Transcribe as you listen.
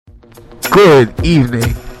Good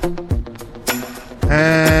evening.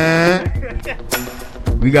 And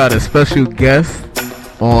we got a special guest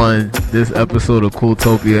on this episode of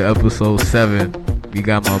Cooltopia, episode 7. We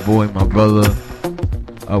got my boy, my brother,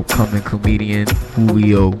 upcoming comedian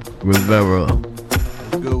Julio Rivera.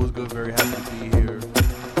 What's good? Very happy to be here.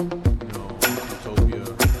 You know, Cooltopia,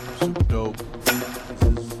 super dope.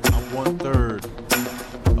 I'm 1/3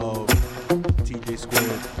 of TJ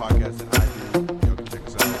Squared podcast that I do. Y'all can check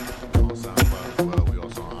us out on SoundCloud as well. We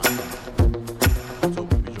also on iTunes.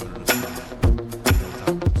 Cooltopia be joining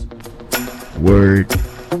us. Word.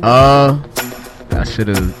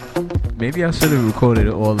 I should have recorded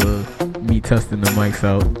all the me testing the mics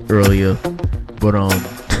out earlier, but I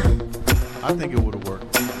think it would have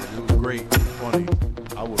worked. It was great. It was funny.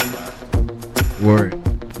 I would have laughed. Word.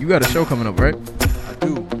 You got a show coming up, right? I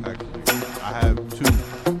do, actually. I have two.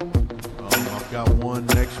 I've got one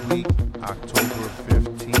next week, October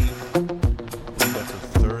 15th. I believe that's a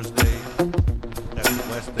Thursday. That's the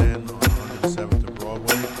West End on 107th and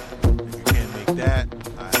Broadway. If you can't make that,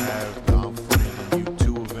 I have the I'm Funny Than You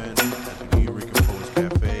 2 event at the New Eureka Post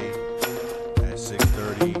Cafe at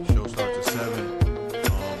 6:30. Show starts at 7.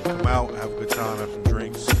 Come out, have a good time, have some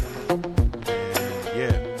drinks. And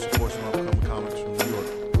yeah, support some upcoming comics from New York.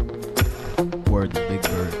 Word, the big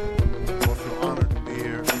bird. I feel honored to be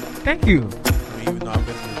here. Thank you. I mean, even though I've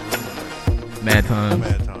been in this room Mad times.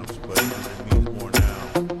 mad times, but it means more now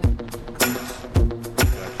because you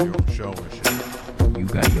got your own show and shit. You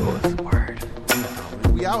got yours. Word.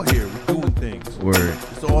 We out here, we doing things. Word.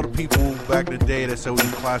 It's to all the people back in the day that said we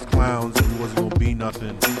was class clowns and we wasn't gonna be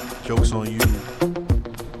nothing. Jokes on you.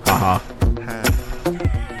 Haha. Ha.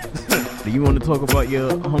 Do you want to talk about your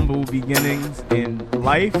humble beginnings in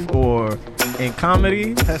life or in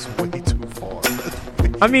comedy? That's way too far.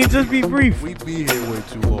 I mean, just be brief. We be here way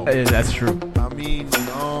too long. That's true. I mean,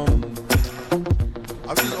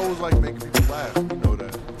 I've just always liked making people laugh. You know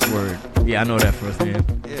that. Word. Yeah, I know that firsthand.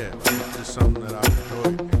 Yeah, like, it's just something that I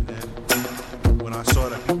enjoyed. And then when I saw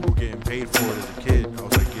that people were getting paid for it as a kid, I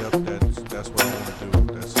was like, yep, that's what I want to do.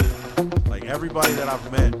 That's it. Like everybody that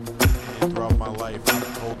I've met and throughout my life,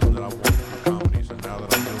 I've told them that I want to do comedy. So now that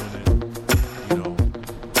I'm doing it, you know,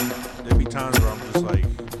 there be times where I'm just like,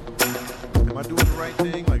 am I doing the right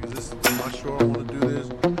thing? Like, am I sure I want to do this?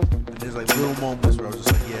 And there's like little moments where I was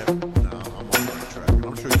just like, yeah, no, I'm on the right track. And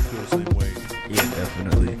I'm sure you feel the same way. Yeah,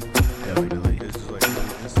 definitely. Definitely. There's just like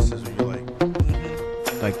little instances where you're like,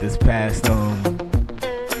 Like this past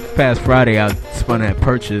Friday, I spun at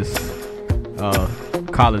Purchase,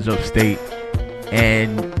 college upstate,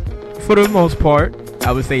 and for the most part,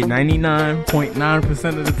 I would say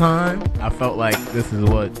 99.9% of the time, I felt like this is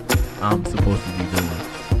what I'm supposed to be doing.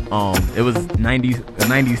 It was a 90s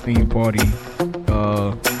themed party.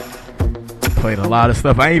 Played a lot of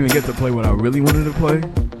stuff. I didn't even get to play what I really wanted to play,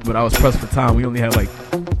 but I was pressed for time. We only had like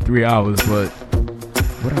 3 hours, but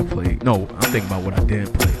what I played? No, I'm thinking about what I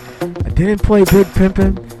didn't play. I didn't play Big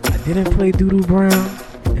Pimpin'. I didn't play Doodoo Brown,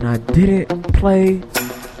 and I didn't play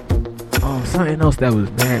something else that was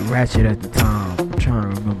mad ratchet at the time. I'm trying to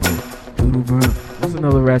remember. Doodoo Brown. What's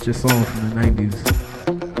another ratchet song from the 90s?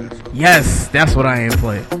 Yes, that's what I ain't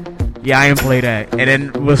play. Yeah, I ain't play that. And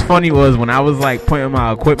then what's funny was when I was like putting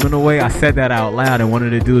my equipment away, I said that out loud, and one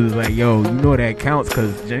of the dudes was like, "Yo, you know that counts?"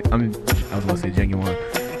 Because I was gonna say Genuine.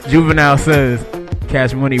 Juvenile says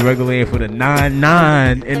Cash Money regulated for the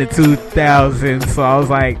 99 in the 2000s. So I was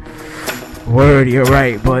like, "Word, you're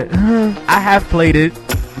right." But I have played it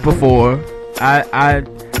before.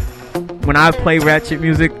 When I play ratchet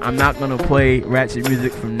music, I'm not gonna play ratchet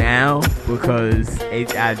music from now because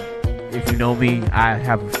if you know me,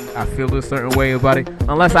 I feel a certain way about it.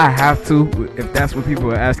 Unless I have to, if that's what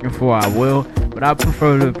people are asking for, I will. But I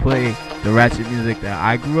prefer to play the ratchet music that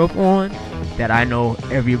I grew up on, that I know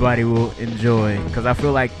everybody will enjoy. Because I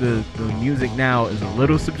feel like the music now is a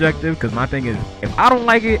little subjective. Because my thing is, if I don't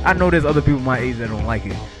like it, I know there's other people my age that don't like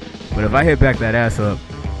it. But if I hit back that ass up,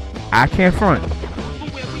 I can't front.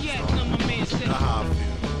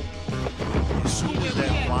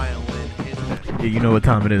 Yeah, you know what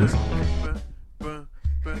time it is.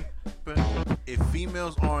 If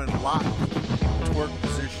females are in locked twerk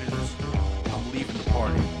positions, I'm leaving the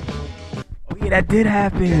party. Oh yeah, that did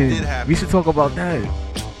happen. We should talk about that.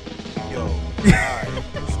 Yo, alright.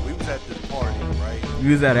 So we was at this party, right? We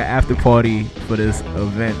was at an after party for this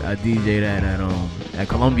event I DJ'd at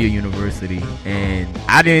Columbia University, and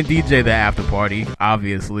I didn't DJ the after party,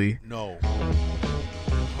 obviously. No.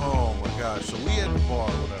 Oh my gosh. So we at the bar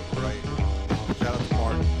or whatever, right? Shout out to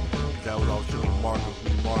Mark. That was all chilling with Mark.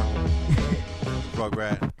 Mark.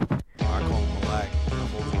 Rugrat. I call him Malak. I'm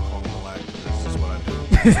always gonna call him Malak. This is what I do.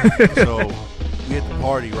 So we at the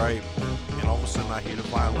party, right? And all of a sudden I hear the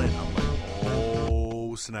violin. I'm like,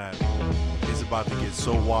 oh snap. It's about to get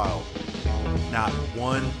so wild. Not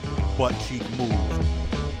one butt cheek moved.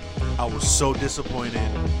 I was so disappointed.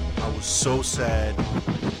 I was so sad.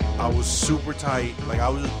 I was super tight. Like, I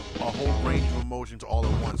was a whole range of emotions all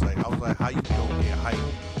at once. Like, I was like, how you don't get hyped?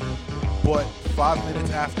 But 5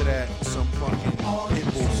 minutes after that, some fucking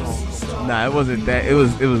Pitbull song comes on. Nah, it wasn't that. It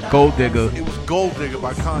was Gold Digger. It was Gold Digger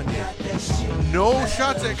by Kanye. No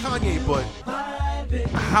shots at Kanye, but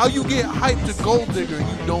how you get hyped to Gold Digger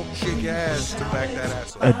and you don't shake your ass to back that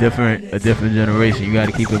ass up? A different generation. You got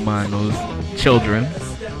to keep in mind those children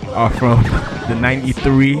are from the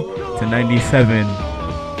 93 to 97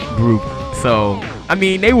 group. So, I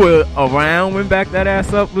mean, they were around when Back That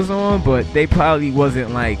Ass Up was on, but they probably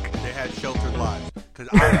wasn't like... They had sheltered lives. Because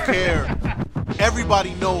I don't care.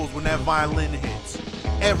 Everybody knows when that violin hits.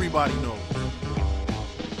 Everybody knows.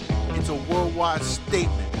 It's a worldwide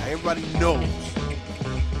statement. Now, everybody knows.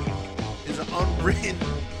 It's an unwritten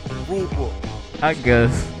rule book. I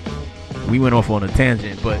guess we went off on a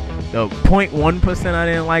tangent, but the 0.1% I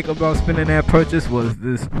didn't like about spending that purchase was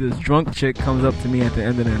this drunk chick comes up to me at the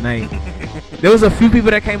end of the night. There was a few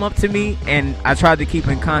people that came up to me, and I tried to keep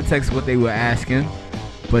in context what they were asking,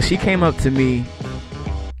 but she came up to me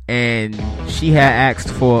and she had asked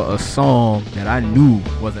for a song that I knew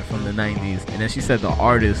wasn't from the 90s, and then she said the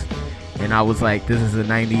artist, and I was like, this is a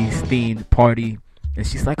 90s themed party, and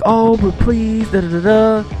she's like, oh, but please, da da da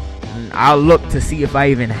da. And I looked to see if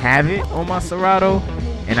I even have it on my Serato,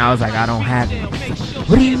 and I was like, I don't have it.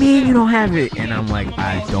 What do you mean you don't have it? And I'm like,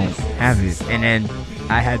 I don't have it. And then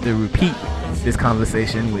I had to repeat this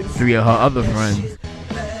conversation with 3 of her other friends.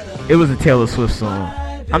 It was a Taylor Swift song.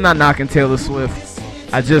 I'm not knocking Taylor Swift.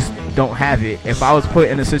 I just don't have it. If I was put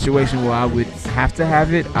in a situation where I would have to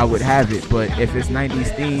have it, I would have it. But if it's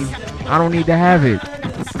 90s themed, I don't need to have it.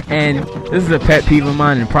 And this is a pet peeve of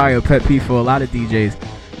mine, and probably a pet peeve for a lot of DJs.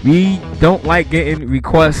 We don't like getting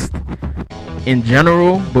requests in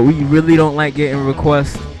general, but we really don't like getting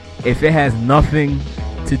requests if it has nothing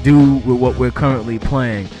to do with what we're currently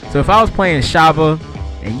playing. So if I was playing Shabba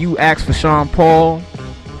and you asked for Sean Paul,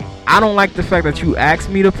 I don't like the fact that you asked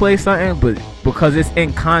me to play something, but because it's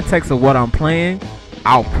in context of what I'm playing,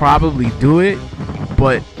 I'll probably do it.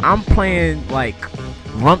 But I'm playing like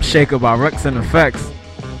Rump Shaker by Ruggz and Effects,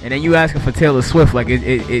 and then you asking for Taylor Swift, like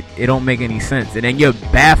it don't make any sense. And then you're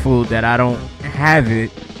baffled that I don't have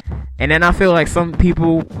it. And then I feel like some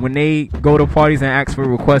people, when they go to parties and ask for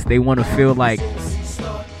requests, they want to feel like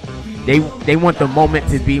they want the moment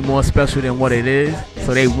to be more special than what it is.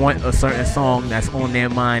 So they want a certain song that's on their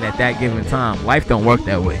mind at that given time. Life don't work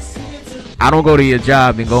that way. I don't go to your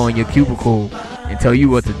job and go in your cubicle and tell you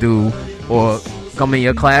what to do, or come in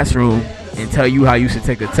your classroom and tell you how you should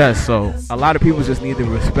take a test. So a lot of people just need to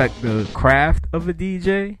respect the craft of a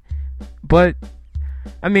DJ. But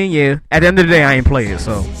I mean, yeah, at the end of the day, I ain't playing,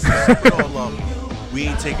 so. We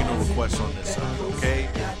ain't taking no requests on this side, okay?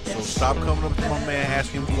 So stop coming up to my man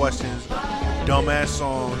asking questions, dumbass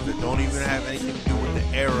songs that don't even have anything to do with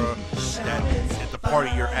the era that at the party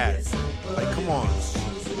you're at. Like, come on.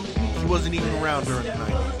 She wasn't even around during the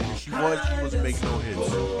 90s. If she wasn't making no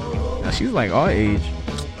hits. Now, she's like our age.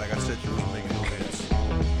 Like I said, she wasn't making no hits.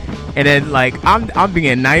 And then, like, I'm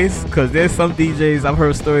being nice, because there's some DJs, I've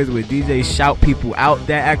heard stories where DJs shout people out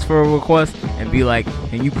that ask for a request and be like,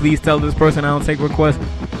 can you please tell this person I don't take requests?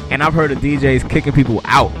 And I've heard of DJs kicking people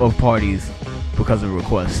out of parties because of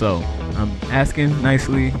requests. So I'm asking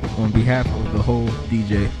nicely on behalf of the whole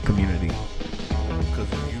DJ community.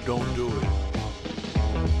 Because if you don't do it,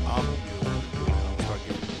 I'm going to be the one to do it. I'm going to start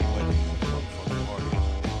giving you wedgies in the motherfucking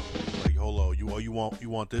party. Like, hold on, you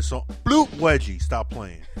want this song? Bloop wedgie, stop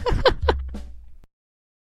playing.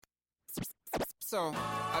 So,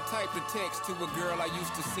 I typed a text to a girl I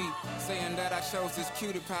used to see, saying that I chose this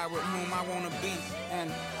cutie pie with whom I want to be.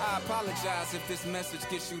 And I apologize if this message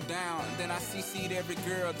gets you down. Then I CC'd every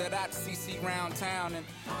girl that I'd CC round town. And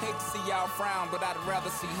hate to see y'all frown, but I'd rather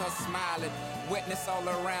see her smiling. Wetness all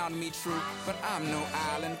around me, true, but I'm no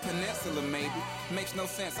island. Peninsula, maybe. Makes no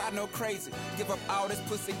sense, I know crazy. Give up all this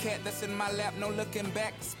pussy cat that's in my lap, no looking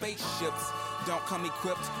back. Spaceships don't come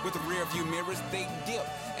equipped with rear view mirrors, they dip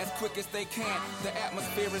as quick as they can. The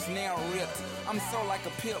atmosphere is now ripped. I'm so like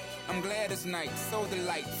a pimp. I'm glad it's night. So the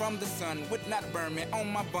light from the sun would not burn me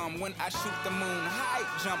on my bum when I shoot the moon. High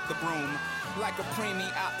jump the broom like a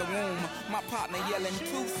preemie out the womb. My partner yelling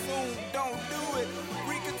too soon. Don't do it.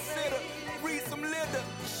 Reconsider. Read some litter.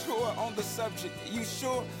 Sure on the subject. You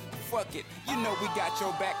sure? fuck it. You know we got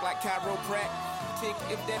your back like chiropractic.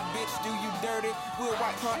 If that bitch do you dirty, we'll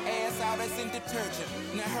wipe her ass out as in detergent.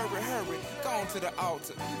 Now hurry, go on to the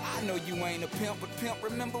altar. I know you ain't a pimp, but pimp,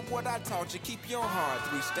 remember what I taught you. Keep your heart,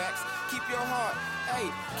 3 stacks. Keep your heart, hey,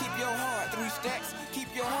 keep your heart, 3 stacks.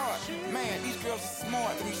 Keep your heart. Man, these girls are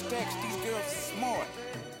smart, 3 stacks. These girls are smart.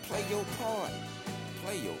 Play your part.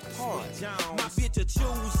 Play your part. My bitch a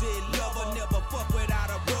choose it, lover, never fuck without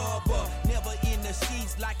a rubber. Never in the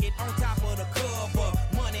sheets like it on top of the cover.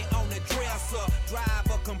 Money on the dresser, drive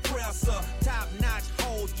a compressor. Top notch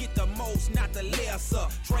hoes get the most, not the lesser.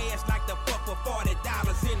 Trash like the fuck for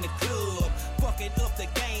 $40 in the club. Fucking up the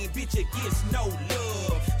game, bitch, it gets no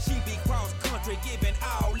love. She be cross country, giving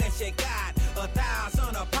all that she got.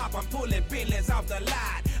 1,000 a pop, I'm pulling billions off the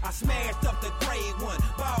lot. I smashed up the gray one,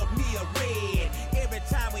 bought me a red. Every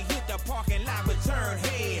time we hit the parking lot, we turn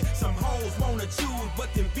head. Some hoes wanna choose,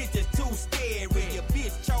 but them bitches too scary. Your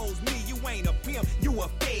bitch chose me, you ain't a pimp, you a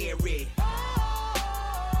fairy.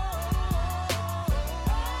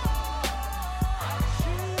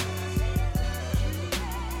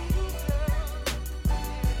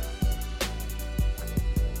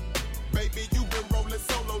 Baby, you been rolling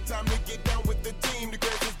solo, time to get down with the team. The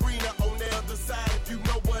grass is greener on the other side, if you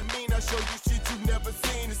know what I mean. I show you shit you never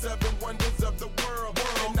seen, the 7 wonders of the world.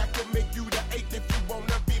 And I can make you the 8th if you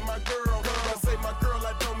wanna be my girl. When I say my girl,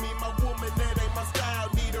 I don't mean my woman, that ain't my style.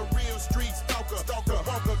 Need a real street stalker,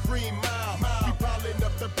 walk a green mile. We piling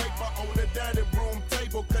up the paper on the dining room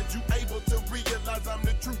table, cause you able to realize I'm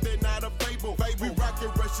the truth and not a fable. We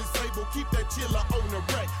rockin' Russian sable, keep that chiller on the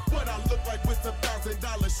rack. What I look like with some $1,000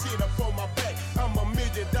 shit up on my back. I'm $1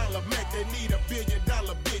 million Mac, they need $1 billion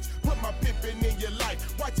bitch. Put my pimpin' in your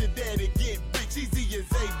life, watch your daddy get rich. Easy as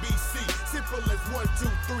ABC, simple as 1, 2,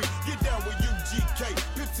 3. Get down with UGK,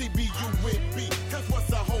 Pimp CBU with B. Cause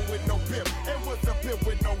what's a hoe with no pimp, and what's a pimp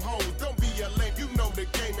with no hoes? Don't be a lame, you know the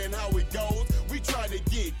game and how it goes. We try to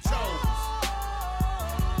get chose.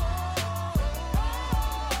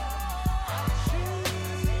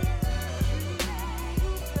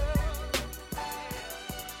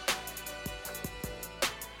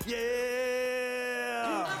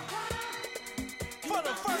 Yeah! For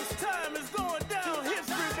the first time, it's going down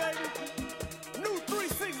history, baby. New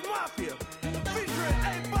 3-6 Mafia, featuring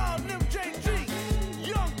 8-Ball and MJG,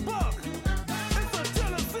 Young Buck. It's a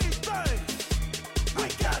Tennessee thing. We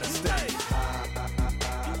gotta stay.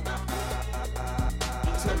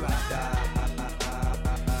 Till I die.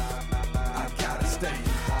 I gotta stay.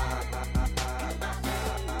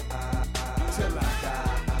 Till I die.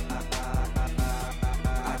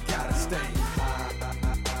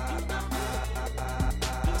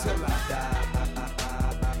 Till I die,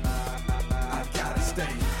 I gotta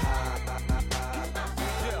stay.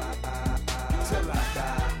 Till I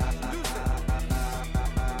die.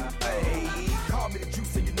 Hey, call me the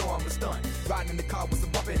juice and you know I'm a stunt. Riding in the car with some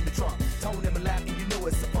bump in the trunk. Tone in my lap and you know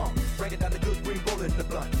it's a funk. Break it down the good green, rolling the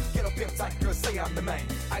blunt. Get up pimp tight, girl, say I'm the main.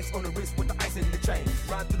 Ice on the wrist with the ice in the chain.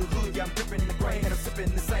 Ride through the hood, yeah, I'm dripping the grain. And I'm sipping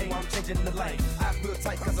the same while I'm changing the lane. I feel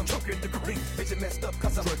tight cause I'm choking the green. Bitch, messed up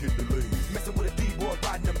cause I'm drinking the lean. Messing with a D-boy,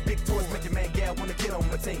 riding them big toys. Make your man gal wanna get on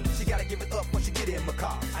my team. She gotta give it up when she get in my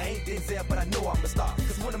car. I ain't Denzel, but I know I'm a star.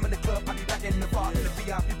 Cause when I'm in the club, I be back in the bar. In the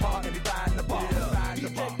VIP bar, and be buying the bar. Yeah.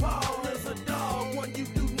 DJ Paul is a dog, one you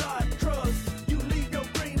do not trust. You leave your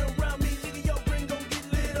green around me, nigga, your green gon' get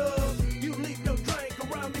lit up. You leave your drink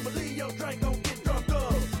around me, believe your drink gon' get drunk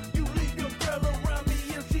up. You leave your girl around me,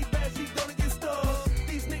 if she bad, she gonna get stuck.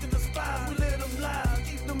 These niggas are spies, we let them lie.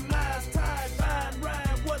 Keep them lies tied, fine,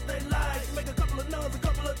 ride what they like. Make a couple of nuns, a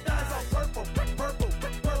couple of dice, all purple, purple,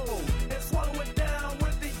 purple. And swallow it down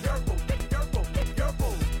with the yerple, yerple, yerple.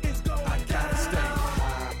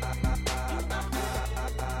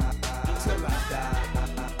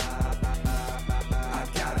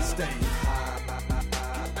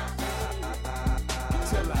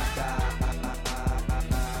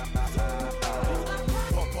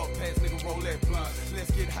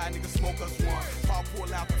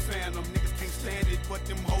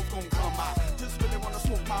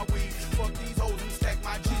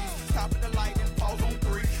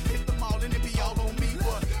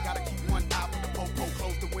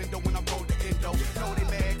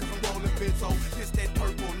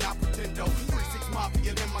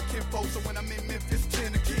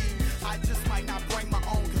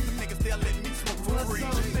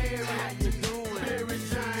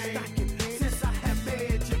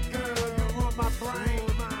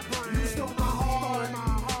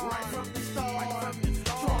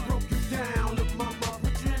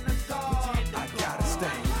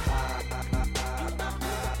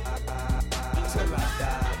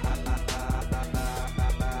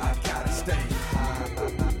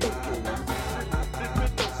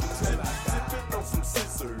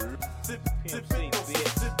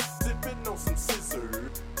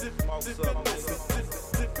 Dipping on some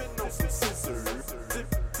scissors. Dipping on some scissors.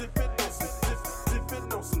 Dipping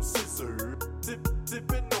on some scissors.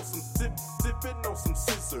 Dipping on some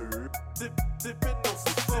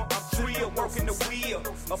I'm real, working the wheel.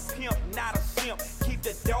 A pimp, not a simp. Keep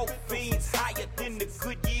the dope fiends higher than the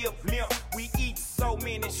Goodyear blimp. We eat so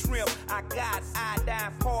many shrimp. I got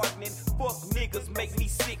iodine pardoning. Fuck niggas make me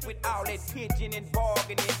sick with all that pigeon and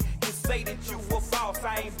bargaining. You say that you a boss,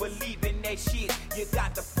 I ain't believing that shit. You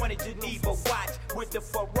got the funny Geneva watch with the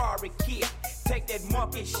Ferrari kit. Take that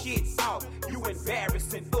monkey shit off, you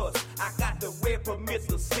embarrassing us. I got the red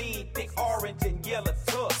promethazine, thick orange and yellow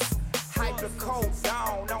tufts.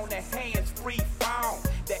 Hydrocodone on the hands-free phone.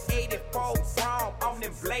 The 84 chrome on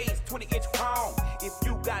them blades, 20-inch chrome. If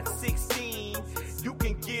you got 16, you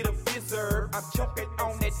can get a Bizzard. I'm choking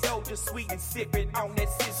on that Doja sweet and sipping on that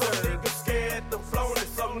scissor. Some niggas scared to flown it.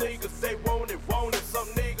 Some niggas they want it. Some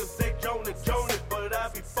niggas they joan it. But I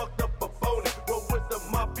be fucked up on it. Roll with the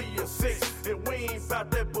Mafia 6, and we ain't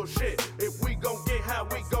bout that bullshit. If we gon' get high,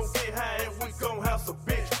 we gon' get high, and we gon' house a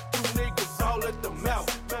bitch. Two niggas all at the mouth,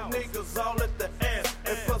 two niggas all at the ass,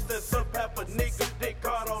 and plus that surf half a nigga dick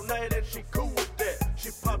hard all night, and she cool with that.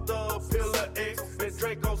 She popped a pill of X and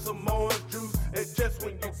drank on some orange juice, and just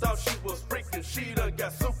when you thought she was freaking, she done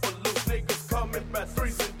got super loose. Niggas coming by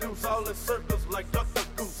threes and deuce, all in circles like Dr.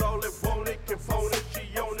 Goose. All it wanted can phone it.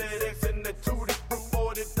 She on that X and that Tutti Fruit.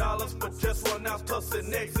 $40 for just 1 ounce plus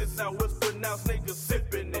an exit. Now it's pronounced niggas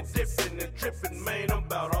sipping and dipping and tripping. Man, I'm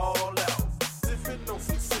about all out. Dipping on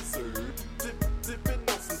some scissors. Dipping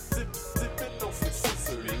on some scissors. Dipping on some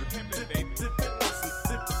scissors.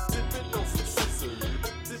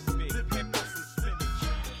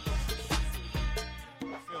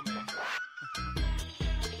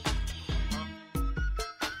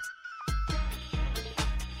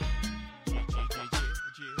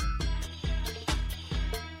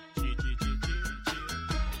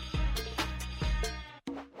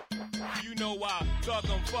 You know I thug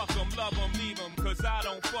 'em, fuck 'em, love 'em, leave 'em, cause I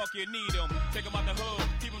don't fucking need 'em. Take 'em out the hood,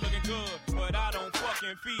 keep 'em looking good, but I don't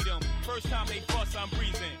fucking feed 'em. First time they fuss, I'm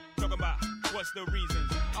breezing. Talking about what's the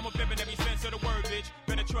reasons. I'm a pimp in every sense of the word, bitch.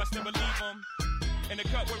 Better trust and believe 'em. In the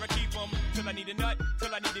cut where I keep 'em, till I need a nut,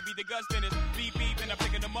 till I need to be the Gus Dennis. Beep beep, and I'm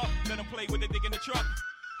picking 'em up, let 'em play with the dick in the truck.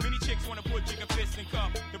 Many chicks wanna put chicken fist in cup,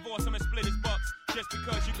 divorce him and split his bucks. Just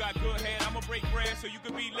because you got good head, I'ma break bread so you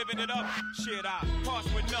could be living it up. Shit, I pass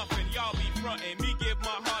with nothing, y'all be frontin'. Me give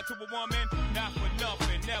my heart to a woman, not for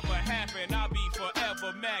nothing, never happen. I'll be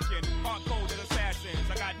forever macking, hard cold as assassins.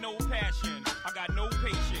 I got no passion, I got no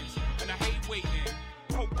patience, and I hate waiting.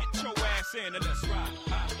 Hope get your ass in and let's ride.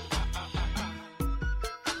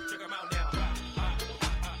 Check 'em out now.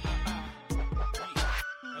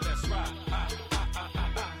 Let's ride.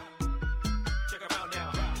 Check 'em out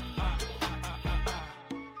now.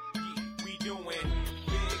 We doing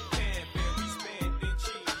big pimpin', we spending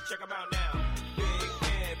cheese. Check 'em out now. Big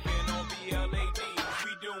pimpin' on BLADs.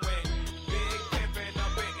 We doing big pimpin'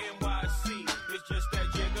 up in NYC. It's just that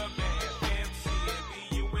jigger man, MC and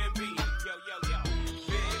BUMB. Yo, yo, yo.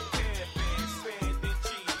 Big pimpin', spending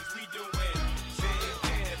cheese. We doing big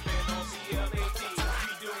pimpin' on BLADs.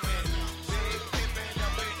 We doing big pimpin'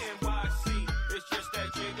 up in NYC. It's just that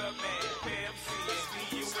jigger man, MC and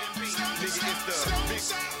BUMB. Nigga, it's the big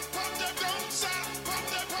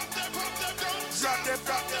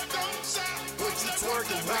What you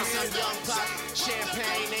twerking Bounce on with? young pop,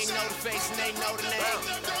 champagne, they know the face and they know the name.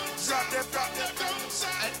 Drop that.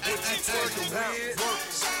 What you twerking with? Work,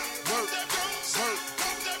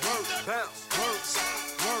 bounce,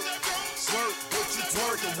 work. What you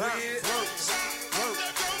twerking with? Work,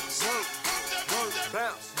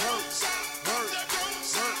 bounce, work.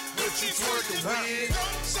 What you twerking with?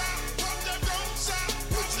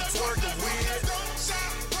 What you twerking with?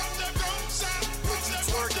 What you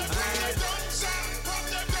twerking with?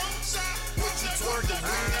 What you twerking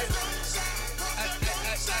with?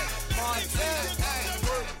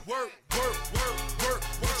 Work.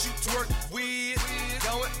 What you twerk with?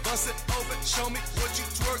 Go and bust it open. Show me what you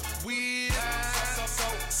twerk with.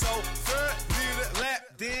 So third, leave it lap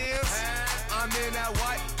dance. I'm in that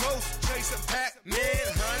white ghost, chasing Pac-Man.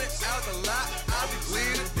 100 out the lot, I be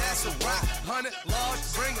bleeding, that's a rock. 100 large,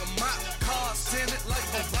 bring a mop. Cars tinted like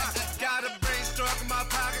a rock. Got a brain struck in my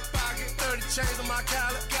pocket. 30 chains on my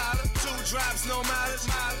collar. 2 drops, no mileage.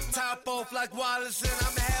 Top off like Wallace, and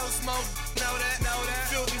I'm hell smoke. Know that.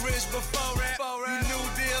 Filthy rich before rap. You new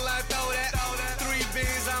deal, I throw that. 3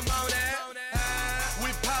 beans, I'm on that.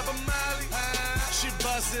 We pop a Molly. She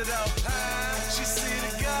bust it up. She see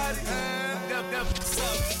the Gotti. What's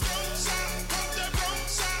up?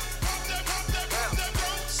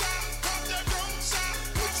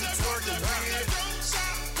 What you twerking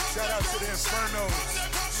Infernos,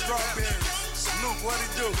 Strawberries. Luke, what it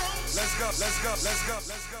do? Let's go, let's go, let's go,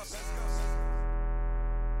 let's go, let's go.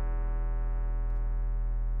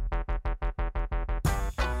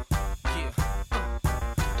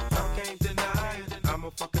 I'm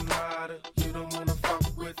a fucking rider. You don't wanna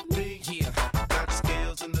fuck with me. Yeah. Got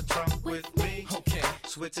skills in the trunk with me. Okay.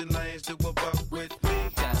 Switching lanes to a buck with me.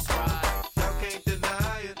 That's right. Y'all can't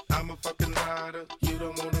deny it. I'm a fucking rider. You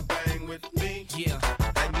don't wanna bang with me. Yeah.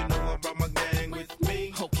 And you know I brought my gang with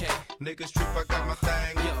me. Okay. Niggas trip, I got my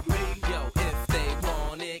thing with me. Yo, if they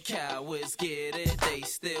want it, cowards get it. They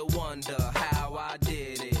still wonder how I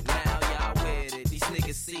did it. Now y'all with it. These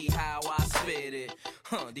niggas see how I spit it.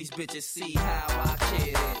 These bitches see how I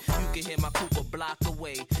kid it. You can hear my coupe a block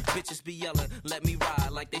away. Bitches be yelling, let me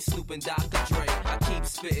ride like they snooping Dr. Dre. I keep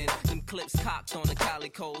spitting, them clips cocked on the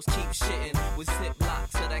calicos. Keep shitting with zip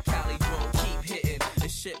blocks of that Cali bro. Keep hitting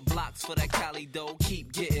and shit blocks for that Cali dough.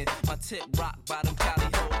 Keep getting my tip rocked by them Cali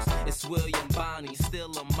hoes. It's William Bonnie, still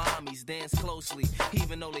them mommies. Dance closely,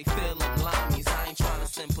 even though they feel them limeys. I ain't trying to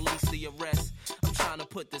send police to your arrest. I'm trying to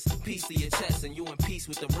put this piece to your chest and you in peace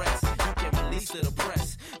with the rest. You can release to the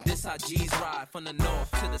press. This how G's ride from the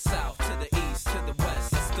north to the south, to the east, to the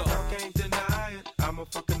west. Let's go. Y'all can't deny it. I'm a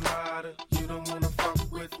fucking rider. You don't wanna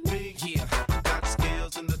fuck with me. Yeah. Got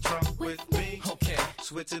skills in the trunk with me. Okay.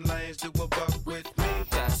 Switching lanes to a buck with me.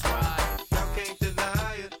 That's right. Y'all can't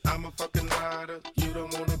deny it. I'm a fucking rider. You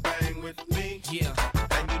don't wanna bang with me. Yeah.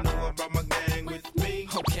 And you know I brought my gang with me.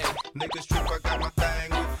 Okay. Niggas trip, I got my thing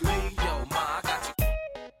with me. Yo, ma, I got you.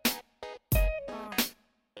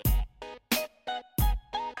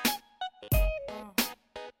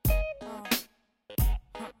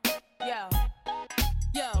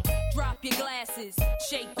 Yo, drop your glasses,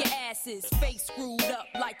 shake your asses, face screwed up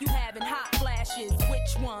like you having hot flashes.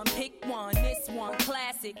 Which one? Pick one, this one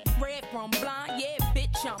classic. Red from blind, yeah,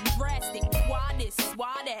 bitch, I'm drastic. Why this,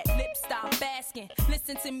 why that, lip stop asking.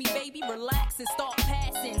 Listen to me, baby, relax and start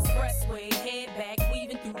passing. Expressway, head back,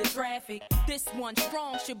 weaving through the traffic. This one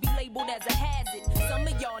strong should be labeled as a hazard. Some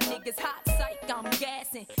of y'all niggas hot psych, I'm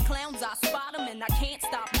gassing. Clowns, I spot them and I can't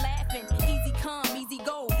stop laughing. Easy come, easy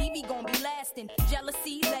go, Evie gon' be lasting.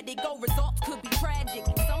 Jealousy, let it go, results could be tragic.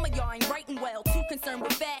 Some of y'all ain't writing well, too concerned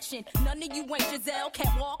with fashion. None of you ain't Giselle,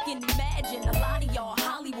 can't walk and imagine. A lot of y'all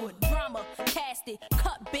Hollywood drama, cast it.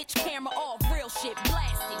 Cut bitch camera off, real shit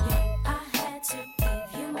blasted. I had to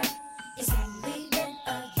give you more. It's only been a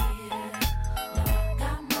year. Now I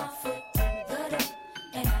got my foot through the door,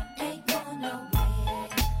 and I ain't going nowhere.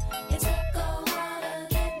 It took a while to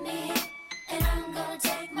get me here, and I'm gonna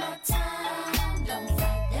take my time. Don't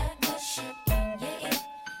fight that bullshit in your ear.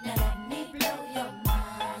 Now let me blow your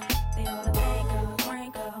mind. They ought to make her,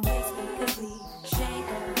 rank her, make speakers leave. Shake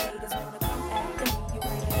her, haters wanna come after me. You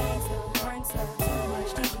ain't a gangster, prankster, too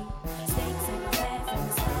much TV. Stakes in my path and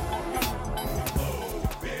the spot.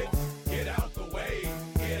 Bitch, get out the way,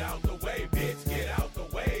 bitch, get out the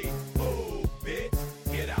way. Move, bitch,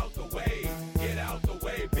 get out the way,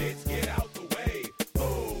 bitch, get out the way.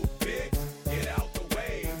 Move, bitch, get out the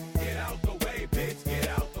way, bitch, get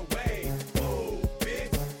out the way. Move,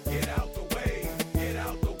 bitch, get out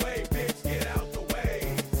the way, bitch, get out the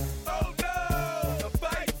way. Oh no, the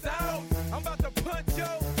fight's out. I'm about to punch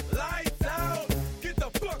your lights out. Get the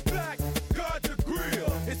fuck back, guard your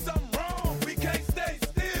grill. It's something wrong, we can't stay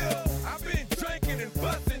still. I've been drinking and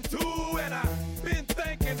busting too, and I've been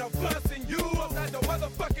thinking of busting you upside your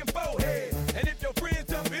motherfucking forehead. And if your friends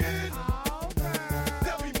jump in,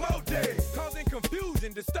 there'll be more days. Causing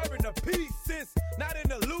confusion, disturbing the peace. Since not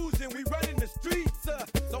an illusion, we running the streets.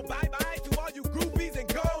 So bye-bye to all you groupies and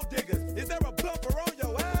gold diggers. Is there a bumper on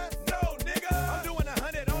your ass? No, nigga. I'm doing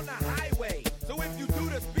 100 on the highway. So if you do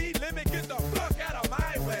the speed limit, get the fuck out of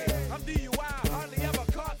my way. I'm DUI, hardly ever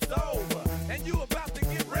caught sober. And you about to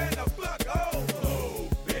get ran the fuck over. Move,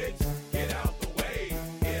 bitch, get out the way.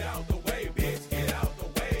 Get out the way, bitch, get out the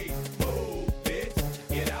way. Move, bitch,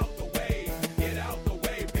 get out the way. Get out the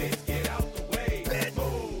way, bitch, get out the way.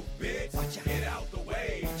 Move, bitch, get out the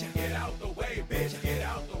way. Get out the way, bitch, get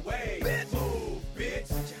out the way. Move,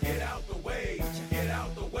 bitch, get out the way. Get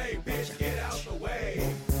out the way, bitch, get out the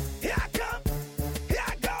way. Here I come, here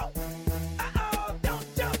I go. Uh-oh,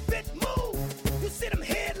 don't jump, bitch, move. You see them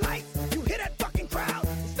headlights, you hear that fucking crowd.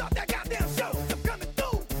 Start that goddamn show, I'm coming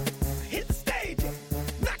through. I hit the stage,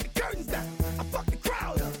 knock the curtains down. I fuck the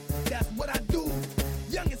crowd up, that's what I do.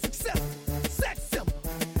 Young and successful, sex symbol.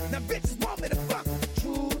 Now bitches want me to fuck,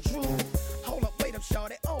 true, true. Hold up, wait up,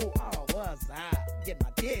 shorty, oh, what's up? Get my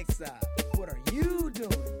dick sucked. What are you doing?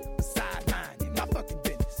 Beside minding my fucking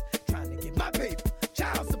business. Trying to get my paper,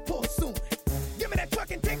 child support soon. Give me that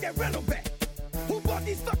truck and take that rental back. Who bought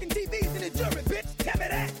these fucking TVs in the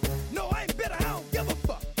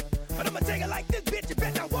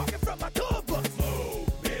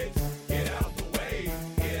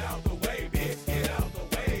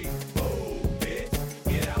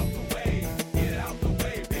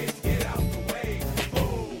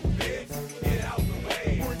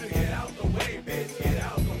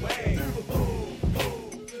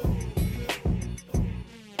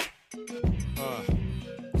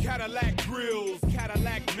Cadillac grills,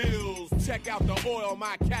 Cadillac mills. Check out the oil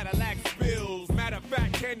my Cadillac spills. Matter of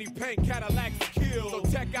fact, candy paint Cadillac kills. So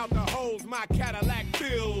check out the holes my Cadillac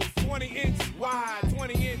fills. 20-inch wide,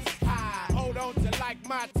 20-inch high. Hold on to like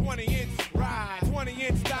my 20-inch ride.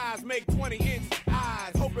 20-inch thighs make 20-inch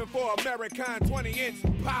eyes. Hoping for American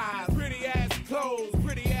 20-inch pies. Pretty ass clothes,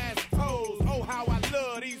 pretty ass toes. Oh, how I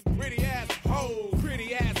love these pretty ass hoes.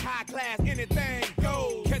 Pretty ass high class, anything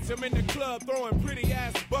goes. Catch them in the club throwing pretty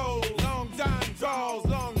ass bows. Long John draws,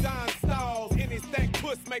 Long John stalls. Any stack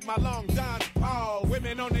puss make my Long John pause.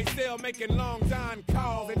 Women on they cell making Long John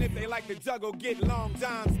calls. And if they like to juggle, get Long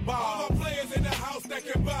John's balls. All the players in the house that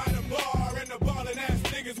can buy the bar. And the ballin' ass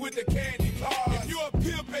niggas with the candy cars. If you a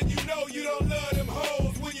pimp and you know you don't love them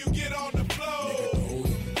hoes when you get on the floor.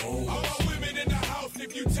 All my women in the house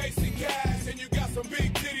if you chasing cash. And you got some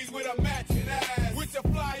big titties with a matching ass. With your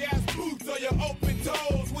fly ass boots or your open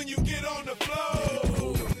toes when you get on the floor.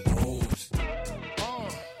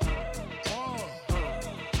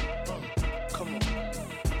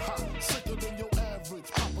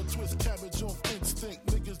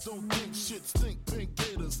 Don't think shit, stink pink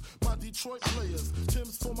gators. My Detroit players,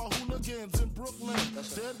 Tim's for my hooligans in Brooklyn.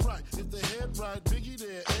 That's dead right, if they head right, Biggie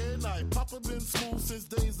there, every night. Papa been smooth since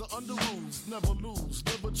days of under rules. Never lose,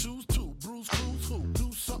 never choose to. Bruise, cruise, who?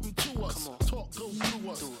 Do something to us. Talk, go through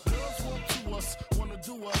us. Girls want to us, wanna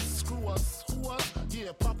do us, screw us, who us?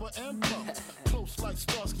 Yeah, Papa and Plum. Close like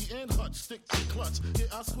Starsky and Hutch, stick to clutch. Yeah,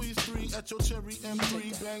 I squeeze 3 at your cherry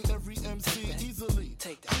M3. Bang every MC easily.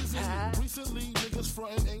 Easily. Recently, niggas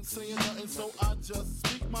frontin' ain't saying nothing, so I just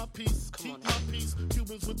speak my peace, keep my peace.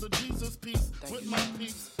 Cubans with the Jesus peace, with my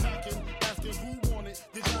peace. Packing, asking who want it.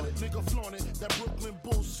 You got it, nigga, flaunt it. That Brooklyn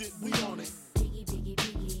bullshit, we on it. Biggie, biggie,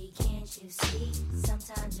 biggie, can't you see?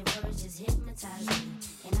 Sometimes your words just hypnotize me.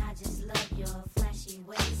 And I just love your flashy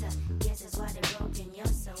ways. I guess that's why they're broken, you're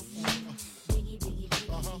so fake. Biggie, biggie,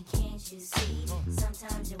 biggie, can't you see?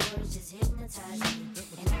 Sometimes your words just hypnotize me.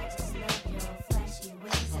 And I just love your flashy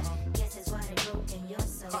ways. I guess that's why they're broken, you're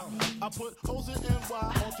so fake. I put hoes in NY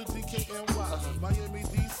onto DKNY. Miami,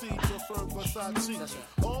 DC, prefer Versace.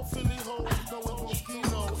 All Philly hoes know it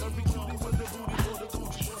Moschino. Every cutie with the booty for the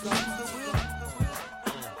Gucci. Now the real.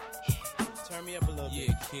 Turn me up a little bit.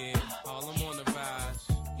 Yeah, kid. Harlem on the rise.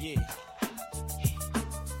 Yeah.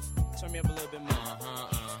 Turn me up a little bit more.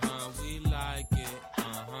 We like it.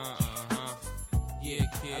 Yeah,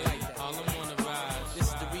 kid. I like that. Harlem on the rise. This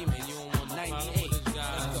is the remix. And you don't want no problem with this guy.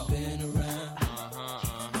 Let's go. I've been around.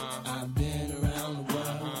 I've been around the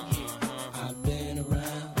world. I've been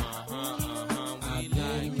around. I've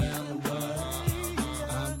been around the world.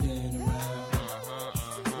 I've been around.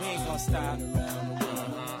 We ain't gonna stop.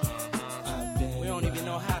 We don't even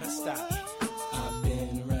know how to stop. I've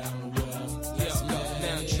been around the world. Let's go.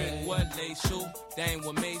 Now, trick what they shoot. That ain't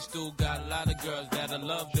what Mace do. Got a lot of girls that'll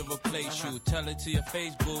love to replace you. Tell it to your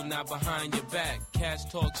face, boo, not behind your back. Cash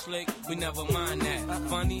talk slick, we never mind that.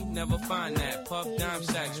 Funny, never find that. Puff dime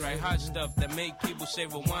sacks, right? Hot stuff that make people say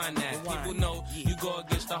rewind that. People know you go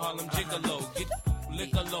against the Harlem Gigolo. Get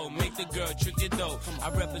liquor low, make the girl trick your dough. I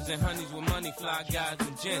represent honeys with money, fly guys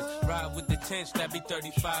and gents. Ride with the tents, that be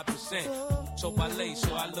 35%. So I lay,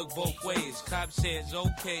 so I look both ways. Cop says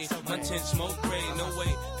okay, my tent smoke gray. No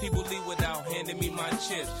way, people leave without handing me my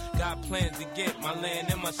chips. Got plans to get my land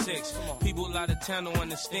and my six. People out of town don't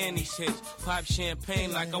understand these hits. Pop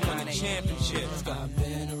champagne like I won a championship. I've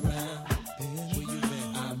been around. Where you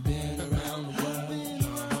been? I've been around the world.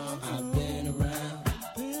 I've been around.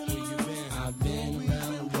 Where you been? I've been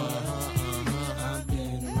around the world. I've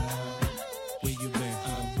been around. Where you been?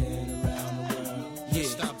 I've been around the world. Yeah,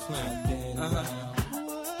 stop playing.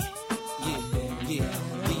 Yeah.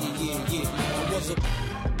 I was a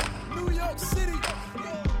New York City.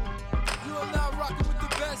 You are now rocking with the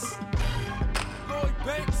best. Lloyd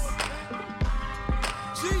Banks.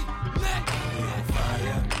 G-Lit. We on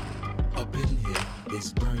fire. Up in here,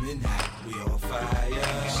 it's burning hot. We on fire.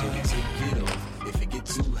 Should we take it off if it get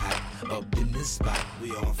too hot? Up in this spot,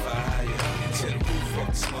 we on fire. Tear the roof off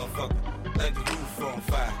this motherfucker. Let the roof on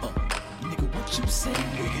fire. Nigga, what you say? We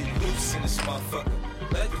get loose in this motherfucker.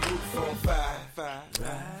 Let the roof on fire.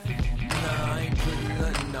 Nah, I ain't putting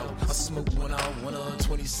nothing out. I smoke when I want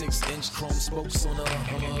 26-inch chrome spokes on a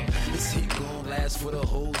Hummer. This heat gon' last for the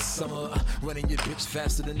whole summer. Running your bitch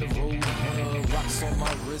faster than the road runner. Rocks on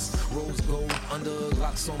my wrist, rose gold under.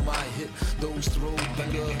 Locks on my hip, those throw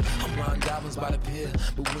thunder. I'm riding diamonds by the pier,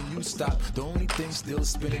 but when you stop, the only thing still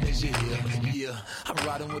spinning is your ear. Yeah, I'm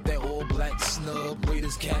riding with that all black snub.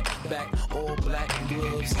 Raiders cap back, all black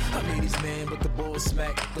gloves. I made these man, but the boys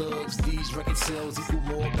smack thugs. These record sales equal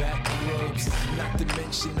more back rubs. Not to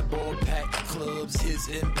mention in the ball pack, clubs, his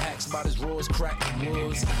impacts about as raw as crack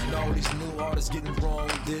was. And all these new artists getting wrong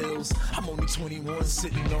deals. I'm only 21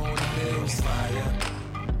 sitting on the mills. Fire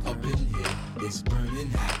up in here, it's burning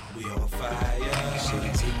hot. We on fire.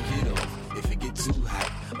 Should take it off if it get too hot.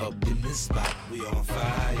 Up in this spot, we on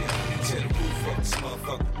fire. Tear the roof off this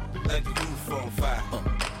motherfucker, like the roof on fire.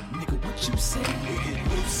 Nigga, what you say? We get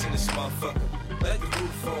loose in this motherfucker, like the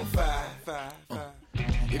roof on fire.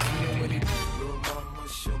 If you know any little mama,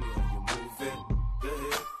 show me how you move it. Go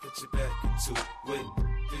ahead, put your back into it.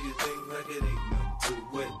 Do your thing like it ain't nothing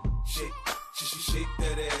to it. Shake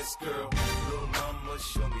that ass, girl. Little mama,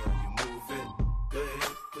 show me how you move it. Go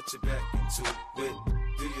ahead, put your back into it.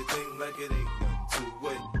 Do your thing like it ain't nothing to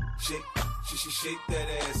it. Shake that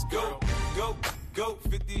ass, girl. Go,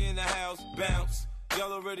 50 in the house, bounce.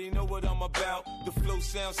 Y'all already know what I'm about. The flow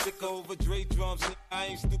sounds sicker over Dre drums. I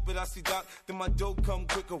ain't stupid, I see Doc, then my dough come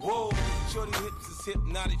quicker. Whoa, shorty hips is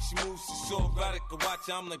hypnotic. She moves, she's so erotic. I watch,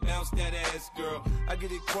 I'm like, bounce that ass, girl. I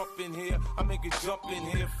get it crump in here, I make it jump in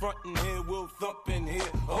here. Front in here, we'll thump in here.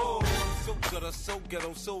 Oh, I'm so gutter, so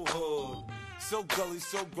ghetto, so hood. So gully,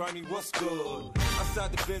 so grimy, what's good?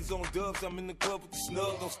 Outside the Benz on dubs, I'm in the club with the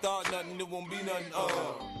snug. Don't start nothing, it won't be nothing,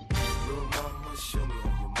 Little mama, show me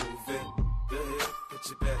how you move it. Go ahead, put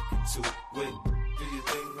your back into it. Do your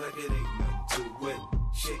thing like it ain't nothing to it.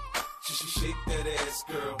 Shake that ass,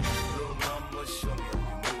 girl. Little mama, show me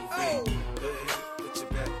how you move it. Go ahead, put your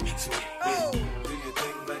back into it. Do your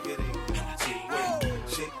thing like it ain't nothing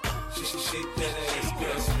to it. Shake that ass,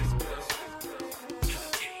 girl.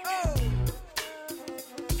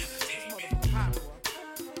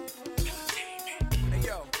 Hey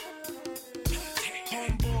yo,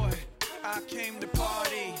 homeboy, I came to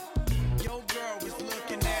party. Your girl was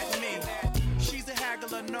looking at me. She's a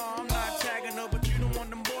haggler, no, I'm not tagging her, but you don't want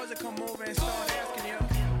them boys to come over and start asking you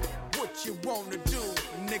what you wanna do,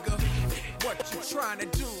 nigga. What you trying to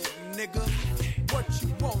do, nigga. What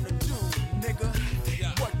you wanna do, nigga.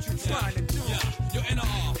 What you trying to do. Yo,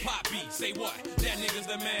 NR, Pop B, say what? That nigga's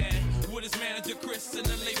the man. With his manager Chris and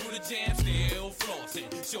the label The Jam, still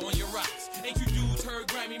flossing, showing your rocks. Ain't you dudes heard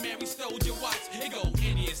Grammy, man, we stole your watch. It go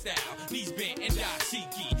Indian style, knees bent and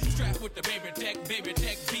dashiki. Strapped with the baby tech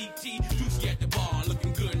BT. Juicy at the bar,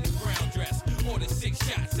 looking good in the brown dress. Ordered 6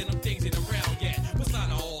 shots and them things ain't around yet.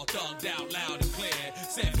 Persona all thugged out, loud and clear.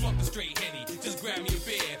 Said fuck the straight Henny, just grab me a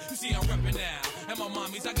beer. You see I'm reppin' now, and my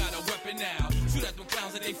mommies, I got a weapon now. Shoot at them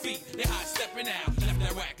clowns at their feet, they hot stepping out. Left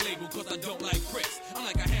that rack label cause I don't like bricks. I'm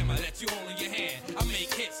like a hammer that you hold in your hand. I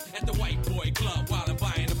make hits at the white boy club while I'm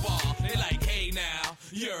buying the bar. They like, hey now,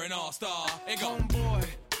 you're an all-star. They go, homeboy,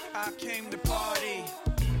 I came to party.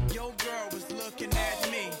 Your girl was looking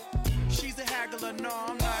at me. She's a haggler, no,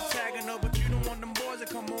 I'm not tagging her, but you don't want them boys to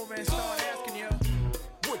come over and start asking you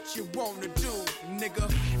what you wanna do, nigga.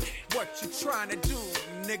 What you trying to do,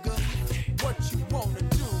 nigga. What you wanna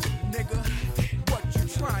do, nigga. What you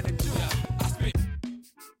trying to do. I spit.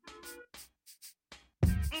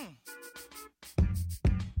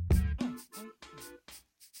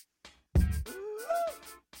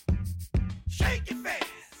 Shake it fast,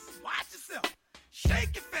 watch yourself.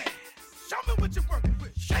 Shake it fast, show me what you're working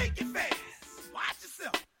with. Shake it fast, watch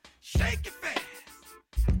yourself. Shake it fast.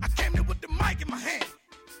 I came there with the mic in my hand.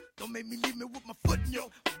 Don't make me leave me with my foot in your.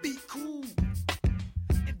 Be cool.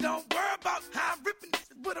 And don't worry about how I'm ripping.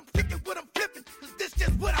 This is what I'm kicking, what I'm flipping. Cause this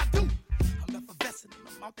just what I do. I'm effervescent,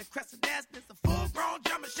 I'm out there crescent ass. There's a full-grown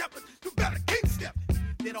German shepherd. You better keep stepping.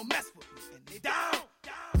 They don't mess with me, and they down.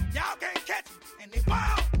 Y'all can't catch me, and they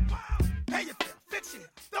wild. Pay your fare, fix your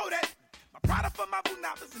hair, throw that. My Prada for my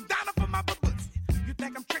Bunapas and Donna for my Baboots. You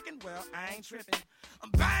think I'm tricking? Well, I ain't tripping.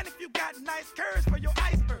 I'm buying if you got nice curves for your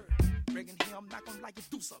iceberg. Bringing here, I'm not gonna like you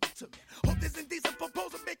do something to me. Hope this indecent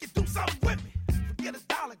proposal make you do something with me. Forget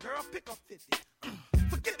 $1, girl, pick up 50.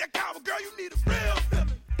 Forget that cowboy, girl, you need a real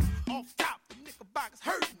feeling. Off top, the knickerbockers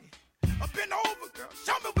hurt me. Up and over, girl,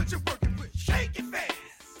 show me what you're working with. Shake it fast,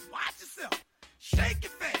 watch yourself. Shake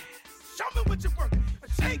it fast, show me what you're working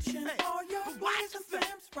with. Shake it fast, all your watch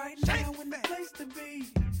yourself. Right Shake now it in the fast. place to be.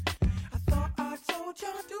 I thought I told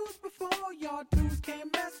y'all dudes before, y'all dudes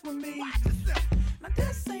can't mess with me. Watch yourself. Now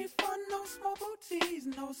this ain't fun, no small booties,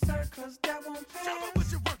 no sir, cause that won't pass. Show me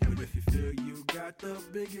what you're working with. If you feel you got the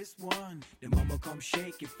biggest one, then mama come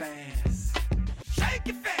shake it fast. Shake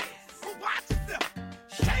it fast, watch yourself.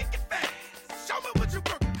 Shake it fast, show me what you're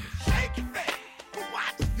working with. Shake it fast,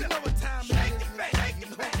 watch yourself. You know what time it is. Shake it fast, shake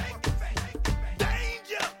it fast.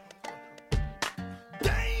 Danger,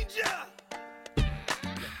 danger.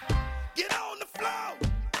 Get on the floor,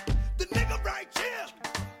 the nigga right here.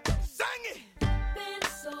 Sing it. Been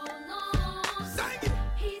so long. Sing it.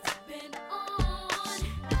 He's been on.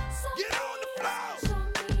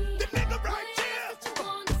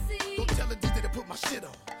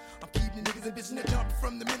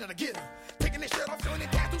 from the minute I get her. Taking their shirt off, showing their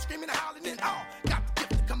tattoos, screaming and hollering and all. Got the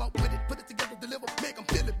gift to come up with it, put it together, deliver, make them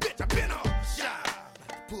feel it, bitch. I been on shot.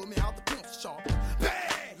 Pull me out the pencil sharp.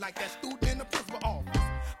 Bang! Like that student in the principal office.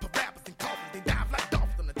 Put rappers in coffins, they dive like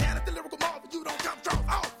dolphins. On the down at the lyrical marvel, you don't come strong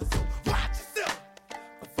office. So watch yourself.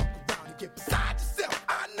 But fuck around and get beside yourself.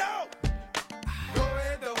 I know. Go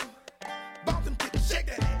ahead though. Bounce them kids, shake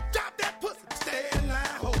that ass. Drop that pussy, stay in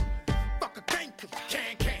line, ho. Fuck a can't, cause you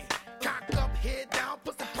can. Cock up, head down,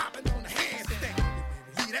 pussy popping on the handstand.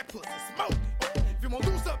 Leave that pussy smoke. If you wanna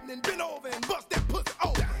do something, then bend over and bust that pussy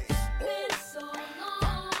open. Been so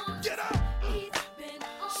long. Get up. It's been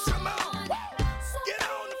on. Come on. Get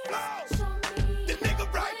on the floor. The nigga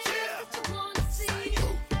right here. Sing it.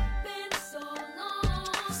 Been so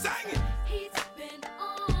long. Sing it. It's been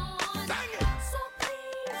on. Sing it. So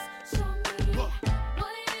please show me what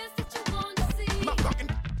it is that you want to see. My fucking.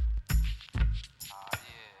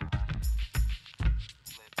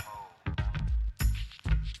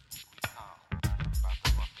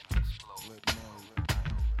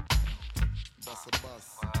 Bust a bus.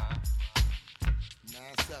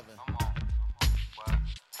 9-7.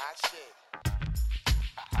 Hot shit.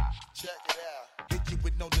 Check it out. Hit you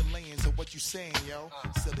with no delaying, so what you saying, yo?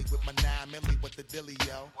 Silly with my 9 milli, what the dilly,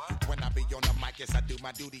 yo? When I be on the mic, yes, I do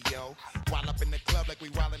my duty, yo. While up in the club like we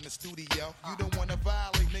while in the studio. You don't wanna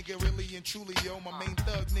violate, nigga, really and truly, yo. My main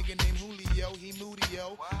thug, nigga named Julio, he moody,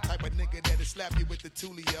 yo. Type of nigga that'll slap you with the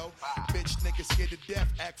tulio. Bitch, nigga scared to death,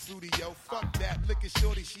 act fruity, yo. Fuck that, look at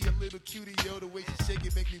shorty, she a little cutie, yo. The way she shake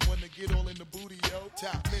it make me wanna get all in the booty, yo.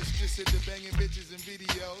 Top mistress into banging bitches and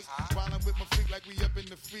videos. While I'm with my freak like we up in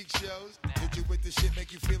the freak shows. Hit you with the shit,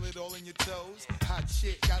 make you feel it all in your toes. Hot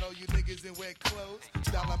shit, got all you niggas in wet clothes.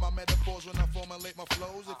 Style like my metaphors when I formulate my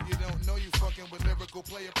flows. If you don't know, you fucking with lyrical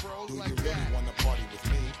player pros. Do like you really that. Wanna party with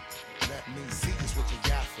me? Let me see just what you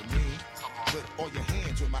got for me. Put all your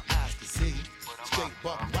hands where my eyes can see. Straight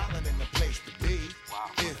buck wildin' in the place to be.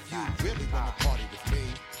 If you really wanna party with me,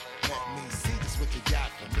 let me see just what you got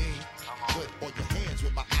for me. Put all your hands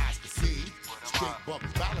where my eyes can see. Straight buck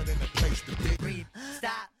wildin' in the place to be. Breathe,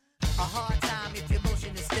 stop. A hard time if your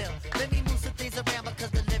motion is still. Let me move some things around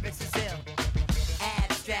because the lyrics is ill.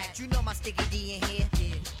 Abstract, you know my sticky D in here.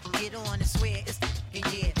 Get on and swear it's in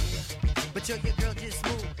yeah. But yo, your girl just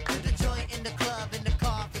moved to the joint in the club in the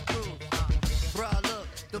car for crew. Bruh, look,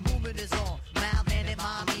 the movement is on. Mild man and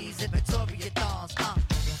mommies and Victoria thongs.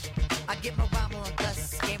 I get my rhyme on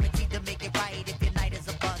dust, guaranteed to make it right if your night is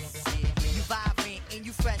a bust. You vibrant and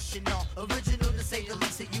you fresh and all. Original to say the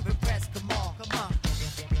least, that you've impressed. Come on.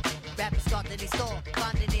 Rappers start to they stall,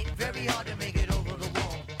 finding it very hard to make it over the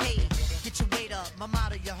wall. Hey, get your weight up, my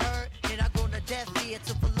motto you heard, and I go to death ear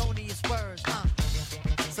to felonious words,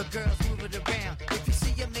 So girls move it around. If you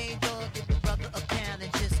see your main dog, give your brother a pound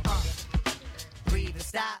and just breathe and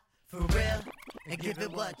stop for real, and give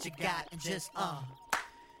it what you got and just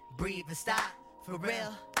breathe and stop for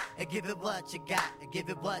real. And give it what you got, and give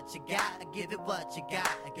it what you got, and give it what you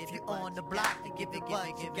got, and give you on the block, and give it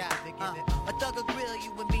what you got. A thug will grill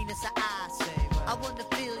you with meanness of eyes. I wanna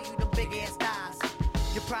feel you, the big ass thighs.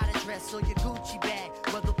 Your Prada dress or your Gucci bag,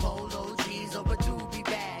 whether polo jeans or a doobie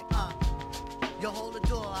bag. You hold the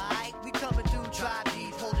door, alright? We coming through, try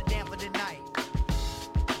these, hold it down for the night.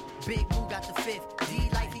 Big Moo got the fifth,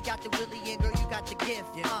 D-Life, he got the Willie, and girl, you got the gift.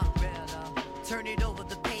 Turn it over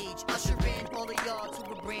the page, usher in all of y'all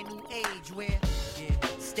to a brand new age where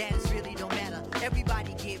status really don't matter.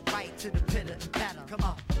 Everybody get right to the pitter and patter. Come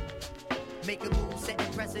on, make a move,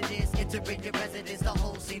 setting precedence, entering your residence. The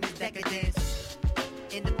whole scene is decadence,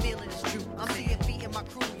 and the feeling is true. I'm seeing feet in my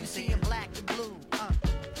crew, you seeing black and blue.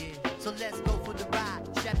 So let's go for the ride.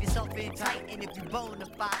 Strap yourself in tight, and if you bona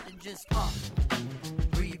fide, then just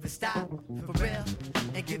breathe and stop for real,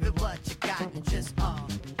 and give it what you got, and just stop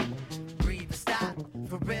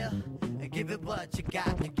for real, and give it what you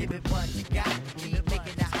got, and give it what you got. Keep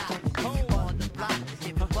making it hot, if you on the block,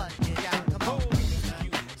 give it what you got. Come on.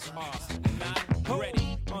 You are not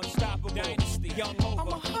ready. Unstoppable dynasty, young over. I'm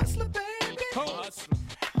a hustler, baby. Hustler.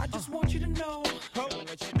 I just want you to know.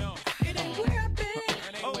 Let you know. It ain't where I've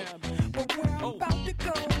been, but where I'm about to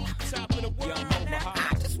go. Top of the world. Now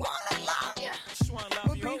I just wanna love you. Just wanna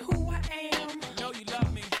love you. Be who I am. Know you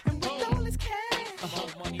love me. And with all this cash,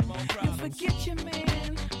 more money, more problems. you forget your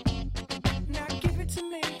man. Now give it to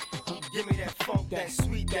me. Give me that funk, that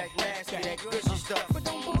sweet, that nasty, that gushy stuff. But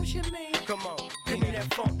don't bullshit me. Come on, give me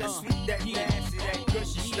that funk, that sweet, that nasty, that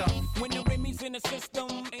gushy stuff. When the Remy's in the system,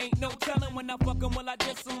 ain't no telling when I fuck 'em, will I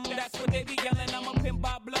diss 'em. That's what they be yelling. I'm a pimp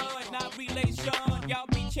by blood, not relation. Y'all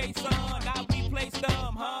be chasing, I replace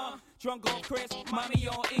them, Drunk on Chris, money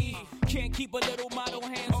on E. Can't keep a little model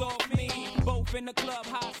hands off me. Both in the club. club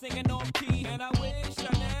high, singing off key, and I wish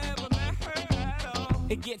I never met her at all.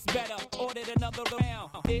 It gets better, ordered another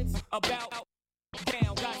round. It's about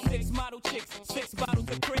down. Got 6 model chicks, 6 bottles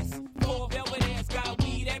of Chris, 4 velvet ass, got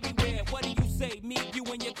weed everywhere. What do you say? Me, you,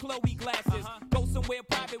 and your Chloe glasses. Go somewhere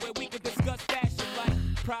private where we can discuss fashion, like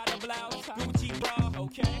Prada blouse, Gucci bra,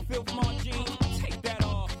 okay, Filth Mon jeans. Take that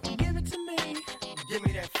off. Give it to me. Give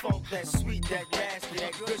me that funk, that sweet, that nasty,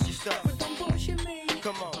 that gushy stuff. But don't bullshit me.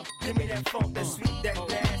 Come on, give me that funk, that sweet, that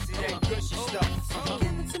nasty, that gushy stuff.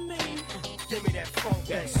 Give it to me. Give me that funk,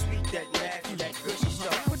 that sweet, that nasty, that gushy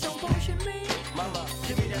stuff. But don't bullshit me. Mama,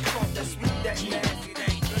 give me that funk, that sweet, that nasty,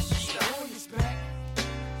 that gushy stuff.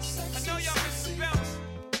 I know y'all miss some bounce.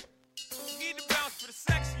 You need to bounce for the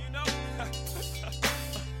sex, you know?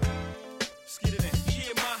 Let's get it in.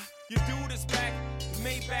 Yeah, ma, your dude is back. The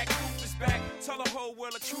Maybach coupe is back. Tell the whole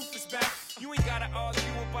world the truth is back. You ain't gotta argue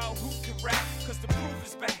about who can rap, cause the proof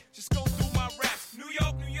is back. Just go through my raps. New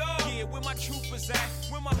York, New York. Yeah, where my troopers at?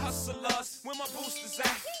 Where my hustlers? Where my boosters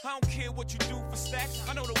at? I don't care what you do for stacks.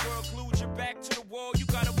 I know the world glued your back to the wall. You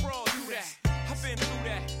gotta brawl, do that. I've been through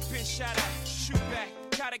that. Been shot at, shoot back.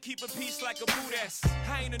 Gotta keep a peace like a boot ass.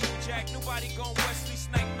 I ain't a new jack. Nobody gon' Wesley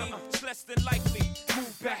snipe me. It's less than likely.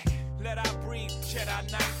 Move back. Let I breathe,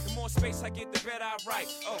 Jedi Knight. The more space I get, the better I write.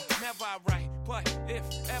 Oh, never I write, but if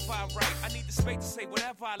ever I write, I need the space to say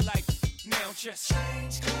whatever I like. Now just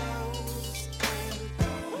change clothes and go.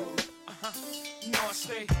 You know I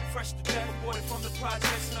stay fresh to death, aborted from the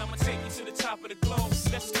projects, and I'ma take you to the top of the globe.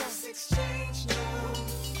 Let's go. Exchange now.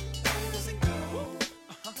 And go.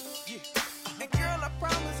 Yeah. And girl, I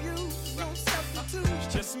promise you, no substitute.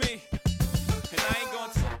 It's just me, and I ain't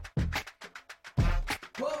gonna.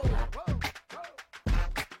 Whoa.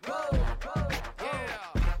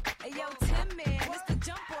 Hey, yo, Tim, man, it's the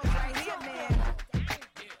jump off right here, man.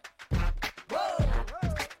 Whoa.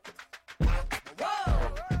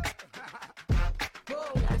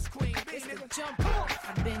 It's Queen B. It's the jump off.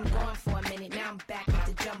 I've been gone for a minute, now I'm back with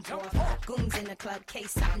the jump off. Goons in the club,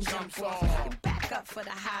 case something jump off. You back up for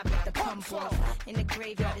the high, but the pump off. In the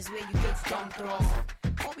graveyard is where you get dumped off.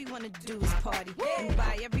 All we wanna do is party and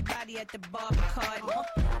buy everybody at the bar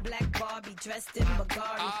Bacardi. Black Barbie dressed in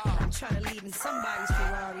Bulgari. I'm tryna leave in somebody's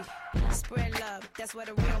Ferrari. Spread love, that's what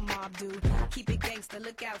a real mob do. Keep it gangster,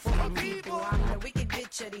 look out for the people. I'm the wicked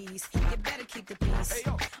bitch of these. You better keep the peace,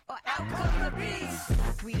 or out come the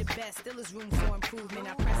beast. We the best, still is room for improvement.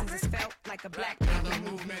 Our presence is felt like a black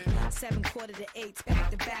people movement. 7 quarter to 8,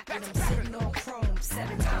 back to back when I'm sitting on chrome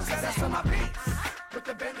 7 times a That's on my beats. With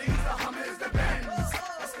the Bentleys, the Hummers, the Benz.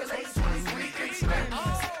 Escalade 20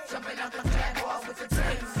 trims. Jumping out the Jaguars with the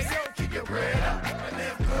Timbs. Keep your bread up and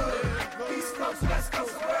live good. East Coast, West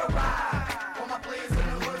Coast, worldwide. All my players in the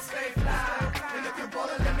hood stay fly. And if you're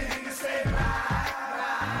ballin', let me hear you say ride.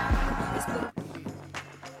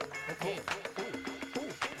 Okay.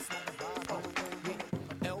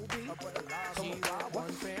 LB, come on,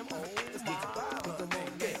 one fam, let's get it. Put them on,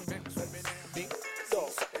 yeah.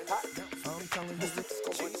 I'm telling you,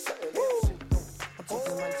 I'm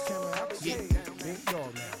talking like camera. Yeah, big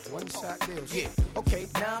dog now, one shot deal. Yeah, okay,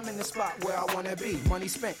 now I'm in the spot where I wanna be. Money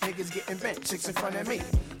spent, niggas getting bent, chicks in front of me.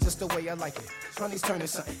 Just the way I like it. Money's turning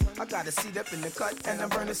something. I got a seat up in the cut and I'm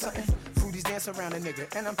burning something. Fruities dance around a nigga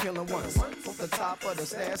and I'm peeling ones. Off the top of the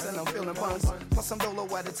stairs and I'm feeling buns. Plus I'm dolo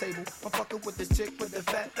at the table. I'm fucking with this chick with the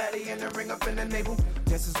fat fatty and the ring up in the navel.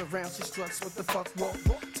 Dances around, she struts with the fuck walk.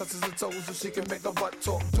 Touches her toes so she can make her butt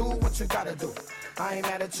talk. Do what you gotta do. I ain't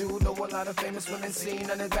mad at you. Know a lot of famous women seen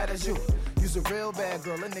none as bad as you. You's a real bad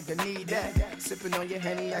girl, a nigga need that. Sipping on your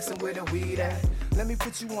Henny, asking where the weed at. Let me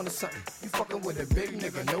put you on to something. You fucking with a big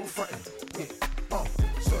nigga, no frontin'. Yeah,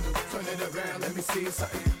 so turn it around, let me see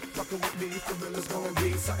something. Fucking with me, for real, it's gonna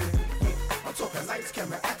be something. Yeah, I'm talking lights,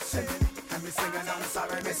 camera, action. And me singing, I'm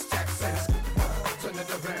sorry, Miss Jackson. Turn it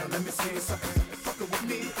around, let me see something. Fucking with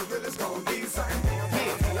me, for real, it's gonna be something.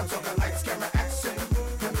 Yeah, I'm talking lights, camera, action.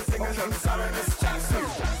 And me singing, I'm sorry, Miss Jackson.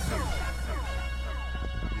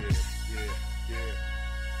 Yeah.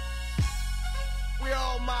 We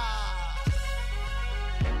all mine.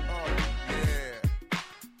 Oh, yeah.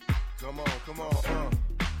 Come on.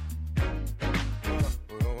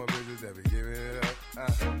 We all my bitches that be giving it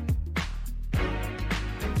up.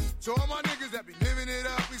 So all my niggas that be living it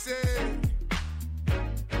up, we say. We all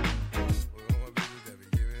my bitches that be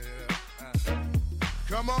giving it up.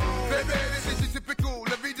 Come on. Baby, this is your typical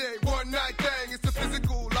everyday one night thing. It's the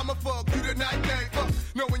physical. I'ma fuck you tonight, gang. Fuck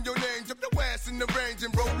knowing your name. Jump your ass in the range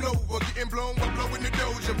and roll over. Getting blown while blowing the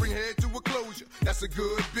doja. Bring head to a closure. That's a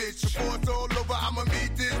good bitch. Before it's all over, I'ma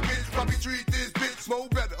meet this bitch. Probably treat this bitch more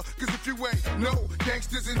better. Cause if you ain't, no,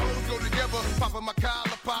 gangsters and hoes go together. Popping my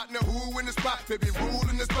collar pop. partner, who in the spot? Baby, rule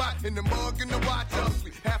in the spot, in the mug, in the watch.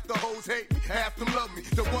 Ugly. Half the hoes hate me, half them love me.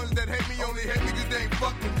 The ones that hate me only hate me cause they ain't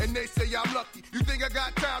fuck me. And they say I'm lucky. You think I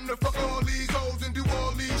got time to fuck all these hoes and do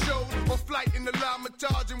all these shows? On flight in the llama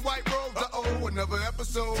charge in white robes. Uh-oh, another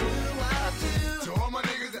episode. To all my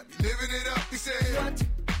niggas that be living it up, he said, what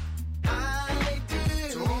I do.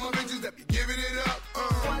 To all my bitches that be giving it up,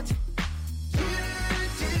 what you do.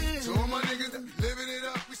 To all my niggas that be living it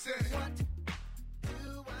up, we said, what do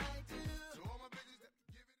I do. To all my bitches that be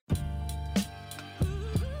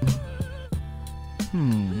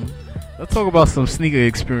giving it up. Let's talk about some sneaker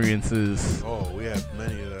experiences. Oh, we have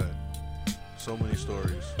many of that. So many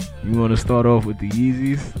stories. You want to start off with the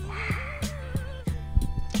Yeezys?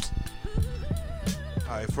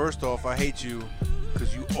 Alright, first off, I hate you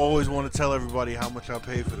because you always want to tell everybody how much I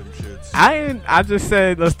pay for them shits. I just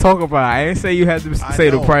said let's talk about it. I didn't say you had to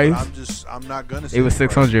say the price. I'm not gonna say it was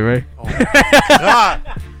 600, right? Oh my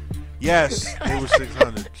God. Yes, it was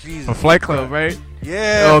 600. Jesus. For Flight Club, right?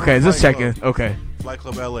 Yeah. Okay, just checking. Okay. Flight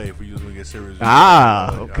Club LA for you to get serious.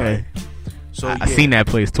 Ah, okay. Right. So I seen that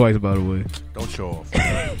place twice, by the way. Don't show off.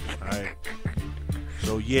 Alright.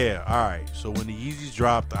 So yeah, alright. So when the Yeezys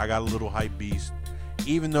dropped, I got a little hype beast.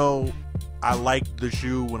 Even though I liked the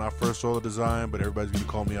shoe when I first saw the design, but everybody's gonna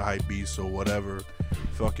call me a hype beast, so whatever.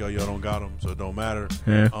 Fuck y'all don't got them, so it don't matter.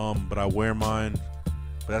 Yeah. But I wear mine.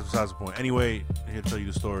 But that's besides the point. Anyway, here to tell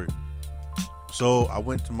you the story. So I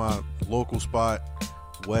went to my local spot,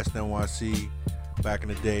 West NYC, back in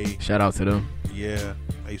the day. Shout out to them. Yeah,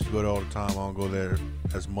 I used to go there all the time. I don't go there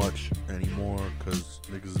as much anymore because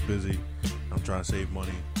niggas is busy. I'm trying to save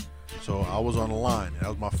money. So I was on the line. That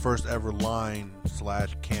was my first ever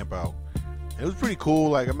line/camp out. It was pretty cool.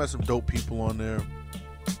 Like, I met some dope people on there.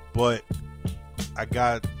 But I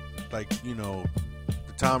got, like, you know,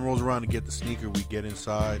 the time rolls around to get the sneaker. We get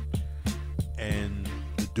inside. And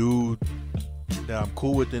the dude that I'm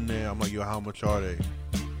cool with in there, I'm like, yo, how much are they?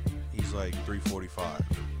 He's like, $345. I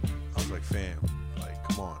was like, fam, like,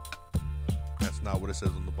 come on. That's not what it says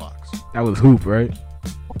on the box. That was Hoop, right?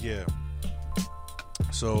 Yeah.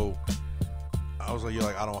 So I was like, yo,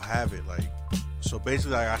 like, I don't have it. Like, so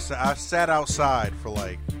basically, like, I sat outside for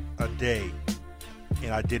like a day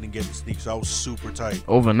and I didn't get the sneakers. So I was super tight.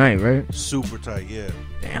 Overnight, right? Super tight, yeah.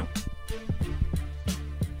 Damn.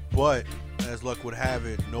 But as luck would have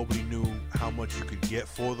it, nobody knew how much you could get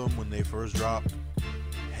for them when they first dropped.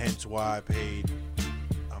 Hence why I paid.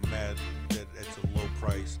 I'm mad that it's a low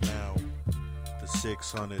price now. The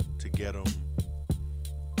 $600 to get them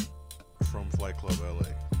from Flight Club LA.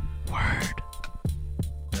 Word.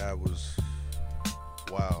 That was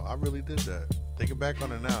wow. I really did that. Thinking back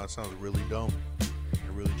on it now, it sounds really dumb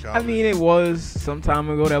and really childish. I mean, it was some time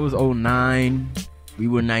ago. That was 2009. We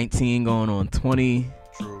were 19 going on 20.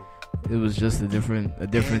 True. It was just a different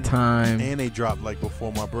time. And they dropped like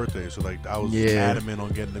before my birthday, so like I was adamant on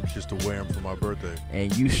getting them just to wear them for my birthday.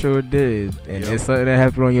 And you sure did. And it's something that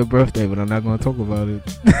happened on your birthday, but I'm not going to talk about it.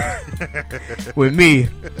 With me,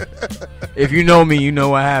 if you know me, you know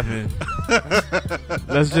what happened.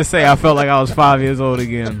 Let's just say I felt like I was 5 years old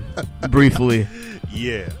again, briefly.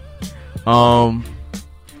 Yeah. Well,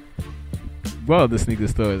 the sneaker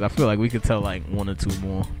stories. I feel like we could tell like one or two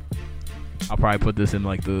more. I'll probably put this in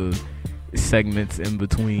like the segments in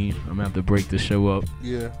between. I'm gonna have to break the show up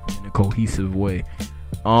in a cohesive way.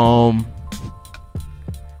 What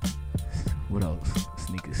else?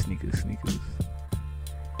 Sneakers.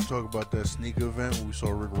 Talk about that sneaker event when we saw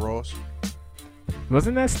Rick Ross.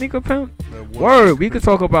 Wasn't that Sneaker Pimp? Word, we could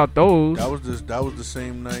talk about those. That was the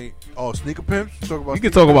same night. Oh, Sneaker Pimps? We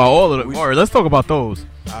could talk about all of them. Alright, let's talk about those.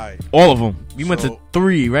 Alright. All of them. We went to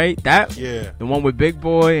 3, right? That? Yeah. The one with Big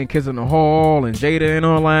Boy and Kids in the Hall and Jada and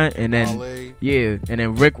all that. And then, and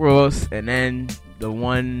then Rick Ross. And then the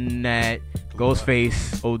one that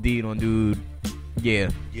Ghostface OD'd on dude. Yeah.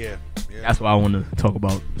 That's why I want to talk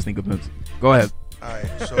about Sneaker Pimps. Go ahead. Alright,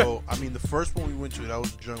 so, I mean, the first one we went to, that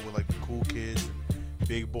was the joint with like the Cool Kids,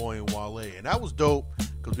 Big Boy, and Wale. And that was dope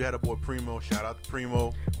because we had a boy Primo. Shout out to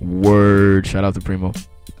Primo. Word. Shout out to Primo.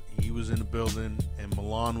 He was in the building, and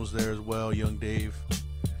Milan was there as well, Young Dave.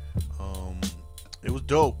 It was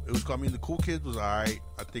dope. I mean, the Cool Kids was alright.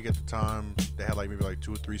 I think at the time they had like maybe like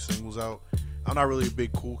 2 or 3 singles out. I'm not really a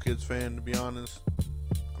big Cool Kids fan, to be honest.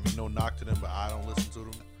 I mean, no knock to them, but I don't listen to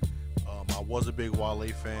them. I was a big Wale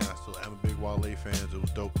fan. I still am a big Wale fan. So it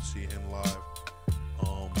was dope to see him live.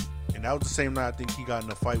 And that was the same night I think he got in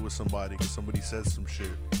a fight with somebody because somebody said some shit.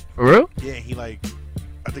 For real? Yeah, he like,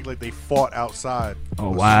 I think like they fought outside. Oh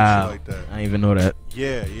wow! Like that. I didn't even know that.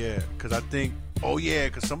 Yeah. Because I think,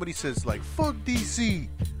 because somebody says like fuck DC,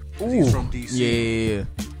 He's from DC.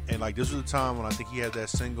 Yeah. And like this was the time when I think he had that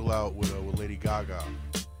single out with Lady Gaga.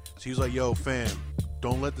 So he was like, "Yo, fam,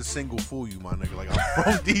 don't let the single fool you, my nigga. Like I'm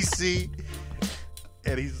from DC,"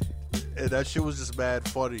 and that shit was just mad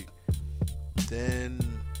funny. Then,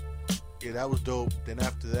 yeah, that was dope. Then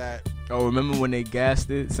after that, oh, remember when they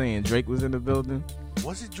gassed it, saying Drake was in the building?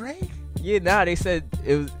 Was it Drake? Yeah, they said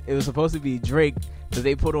it was supposed to be Drake because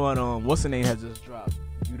they put on what's the name had just dropped.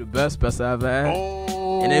 You the best I've ever had.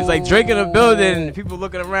 Oh. And it was like Drake in the building, and people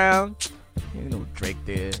looking around. You know Drake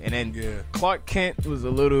there, and then Clark Kent was a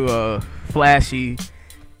little flashy,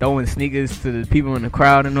 throwing sneakers to the people in the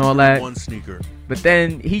crowd and all that. One sneaker. But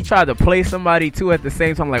then he tried to play somebody too at the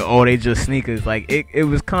same time, like, oh, they just sneakers. Like it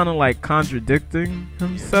was kind of like contradicting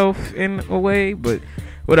himself in a way. But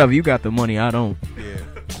whatever, you got the money, I don't. Yeah,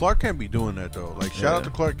 Clark Kent be doing that though. Like shout out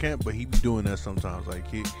to Clark Kent, but he be doing that sometimes. Like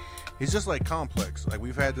he's just like Complex. Like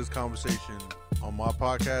we've had this conversation on my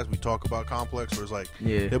podcast. We talk about Complex, where it's like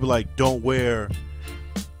they'll be like, don't wear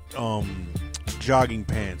jogging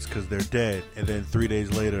pants because they're dead, and then 3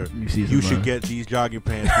 days later you should get these jogging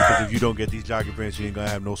pants because if you don't get these jogging pants you ain't gonna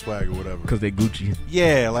have no swag or whatever because they Gucci.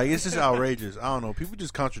 Yeah, like it's just outrageous. I don't know, people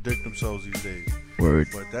just contradict themselves these days. Word.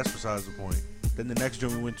 But that's besides the point. Then the next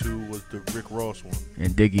joint we went to was the Rick Ross one.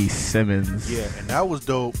 And Diggy Simmons. Yeah, and that was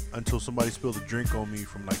dope until somebody spilled a drink on me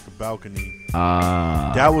from like the balcony.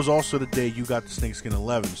 That was also the day you got the Snakeskin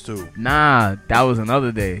 11s too. Nah, that was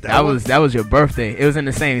another day. That was your birthday. It was in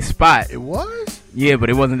the same spot. It was? Yeah, but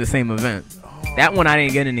it wasn't the same event. That one I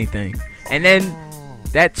didn't get anything. And then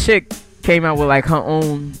that chick came out with like her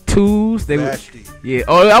own twos. Yeah.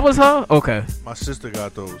 Oh, that was her? Okay. My sister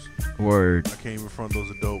got those. Word. I can't even front those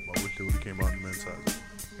are dope. I wish they would have came out in men's size.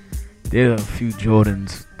 There are a few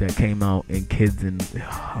Jordans that came out in kids and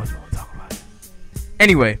I don't want to talk about it.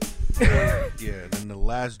 Anyway. Yeah, then the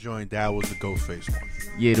last joint, that was the Ghostface one.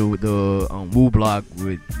 Yeah, the Wu Block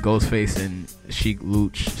with Ghostface and Sheik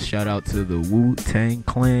Luch. Shout out to the Wu-Tang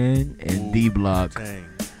Clan and D Block.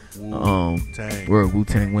 We're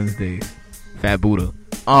Wu-Tang Wednesdays. Fat Buddha.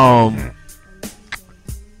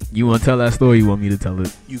 You want to tell that story? Or you want me to tell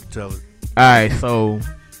it? You can tell it. Alright, so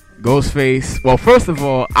Ghostface. Well, first of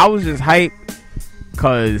all, I was just hyped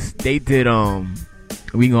because they did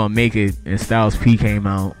We Gonna Make It and Styles P came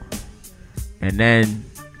out, and then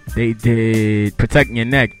they did Protecting Your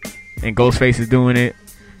Neck and Ghostface is doing it,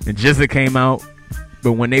 and Jizza came out.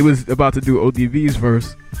 But when they was about to do ODB's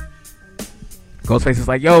verse, Ghostface is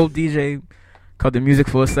like, yo, DJ, cut the music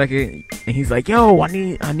for a second, and he's like, yo, I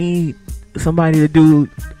need somebody to do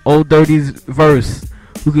Old Dirty's verse.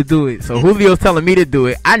 Who could do it? So Julio's telling me to do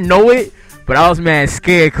it. I know it, but I was mad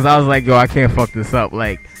scared because I was like, yo, I can't fuck this up.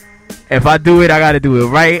 Like, if I do it, I gotta do it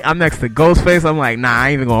right. I'm next to Ghostface. I'm like, nah, I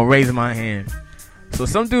ain't even gonna raise my hand. So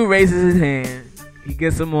some dude raises his hand. He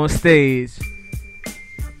gets him on stage.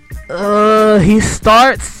 He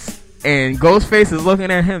starts, and Ghostface is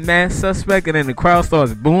looking at him, mad suspect, and then the crowd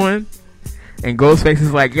starts booing. And Ghostface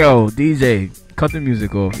is like, yo, DJ, cut the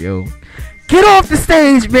music off, yo. Get off the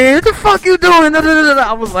stage, man. What the fuck you doing?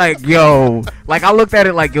 I was like, yo. Like, I looked at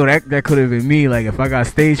it like, yo, that could have been me. Like, if I got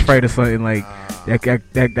stage fright or something, like, that could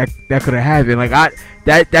have happened. Like,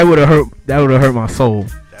 that would have hurt. That would have hurt my soul.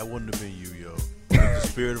 That wouldn't have been you, yo. The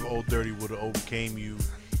spirit of Old Dirty would have overcame you,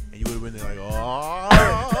 and you would have been there like, oh.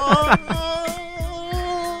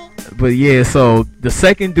 But yeah, so the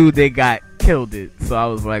second dude they got killed it. So I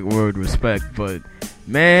was like, word respect. But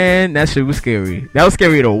man, that shit was scary. That was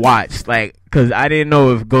scary to watch. Like, cause I didn't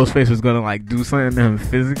know if Ghostface was gonna like do something to him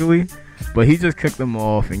physically. But he just kicked them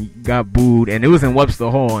off and got booed, and it was in Webster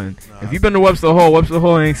Hall. And if you've been to Webster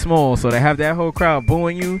Hall ain't small, so they have that whole crowd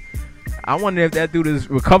booing you. I wonder if that dude is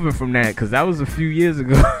recovering from that, cause that was a few years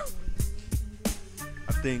ago.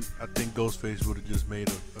 I think Ghostface would have just made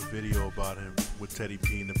a video about him with Teddy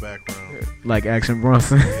P in the background, like Action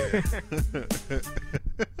Bronson.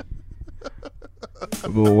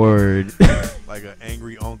 But word. Like an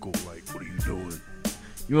angry uncle. Like, what are you doing?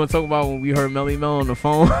 You want to talk about when we heard Melly Mel on the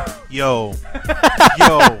phone? Yo.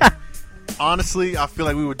 Honestly, I feel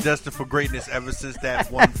like we were destined for greatness ever since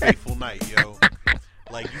that one fateful night, yo.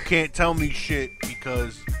 Like, you can't tell me shit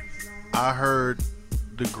because I heard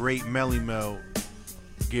the great Melly Mel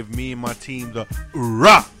give me and my team the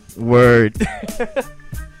rah. Word.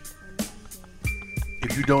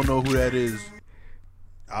 If you don't know who that is,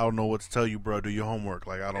 I don't know what to tell you, bro. Do your homework.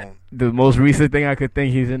 Like, I don't. The most recent thing I could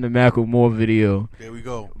think, he's in the Macklemore video. There we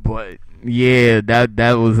go. But yeah,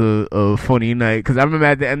 that was a funny night, because I remember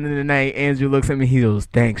at the end of the night, Andrew looks at me, he goes,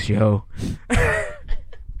 "Thanks, yo."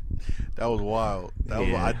 That was wild.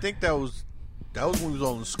 I think that was when we was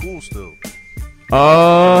all in school still.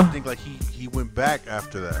 I think like he he went back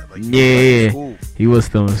after that. Like, Yeah, school. he was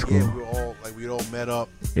still in school. Yeah, we all met up.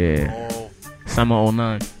 Yeah. All, Summer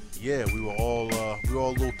 09. yeah, we were all a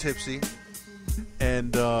little tipsy,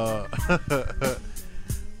 and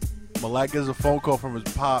Malak gets a phone call from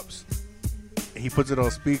his pops. He puts it on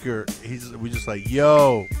speaker. We just like,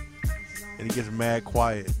 yo, and he gets mad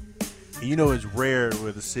quiet. And you know it's rare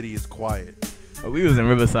where the city is quiet. We was in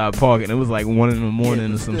Riverside Park and it was like 1 in the morning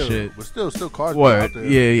Yeah, or some shit. But still cars Word. out there.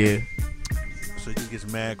 Yeah. So he just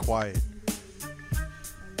gets mad quiet.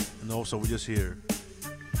 And also we just hear,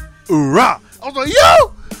 "Hoorah!" I was like,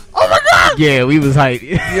 yo! Oh my God! Yeah, we was hyped.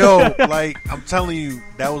 Yo, like, I'm telling you,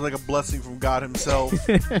 that was like a blessing from God himself.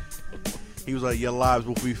 He was like, your lives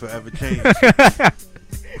will be forever changed.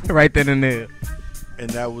 Right then and there. And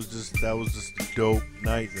that was just a dope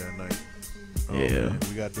night that night. Oh, Yeah. man,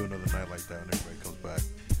 we gotta do another night like that when everybody comes back.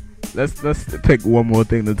 Let's pick one more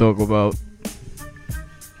thing to talk about.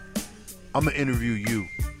 I'm gonna interview you.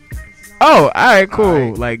 Oh, all right, cool. All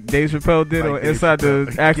right. Like Dave Chappelle did Like on Dave Inside the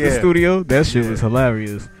Chappelle. Actor Yeah. Studio. That shit was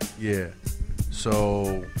hilarious. Yeah.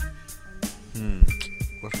 So,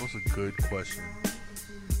 what's a good question?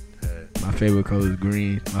 My favorite color is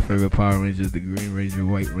green. My favorite Power Ranger is the Green Ranger.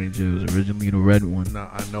 White Ranger was originally the red one. Nah,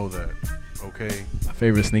 I know that. Okay. My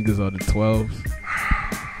favorite sneakers are the 12s.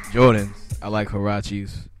 Jordans. I like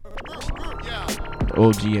Hirachis. The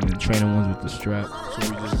OG and the trainer ones with the strap. So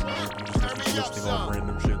you just keep listing off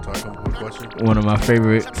random shit until I come up with a question?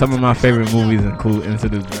 Some of my favorite movies include Into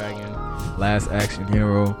the Dragon, Last Action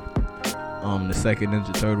Hero, the second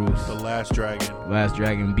Ninja Turtles, The Last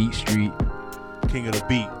Dragon, Beat Street, King of the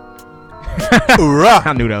Beat. Hoorah!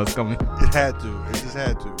 I knew that was coming. It had to. It just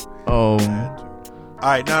had to.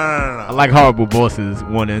 Alright, no. I like Horrible Bosses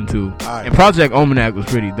 1 and 2. Right. And Project Almanac was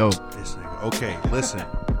pretty dope. This nigga. Okay, listen.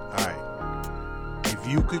 Alright. If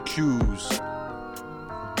you could choose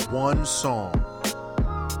one song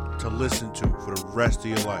to listen to for the rest of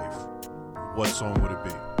your life, what song would it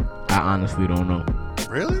be? I honestly don't know.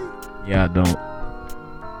 Really? Yeah, I don't.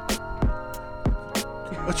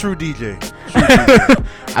 A true DJ.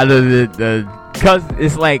 Because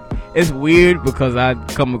it's weird because I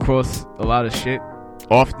come across a lot of shit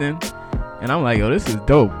often, and I'm like, yo, this is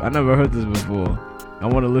dope. I never heard this before. I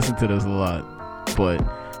want to listen to this a lot, but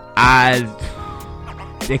I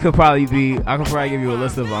could probably give you a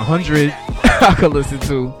list of 100 I could listen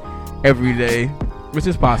to every day, which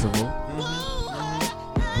is possible,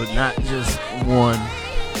 but not just one.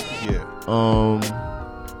 Yeah.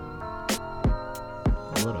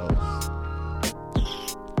 What else?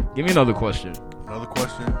 Give me another question. Another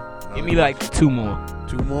question? Give me like 2 more.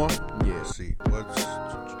 2 more? Yeah. Let's see.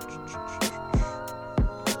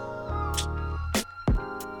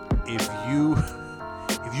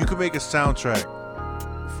 If you could make a soundtrack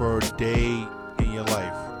for a day in your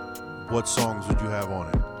life, what songs would you have on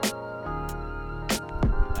it?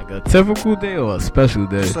 Like a typical day or a special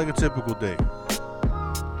day? Just like a typical day.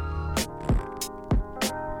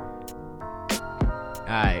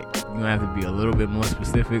 Alright, you're gonna have to be a little bit more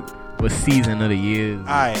specific. What season of the year?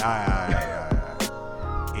 Alright.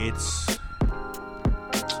 It's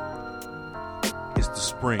the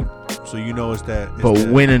spring. So you know it's that.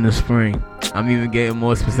 When in the spring? I'm even getting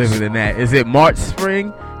more specific than that. Is it March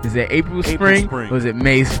spring? Is it April spring? Or is it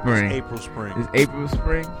May spring? It's April spring. It's April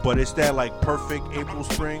spring? But it's that like perfect April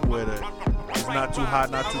spring where it's not too hot,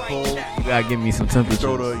 not too cold. You gotta give me some temperature.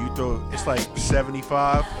 You throw it's like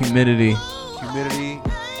 75. Humidity.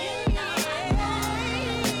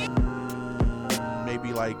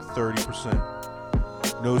 Maybe like 30%.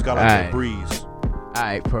 You know, it's got like a breeze.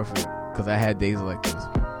 Alright, perfect. Because I had days like this.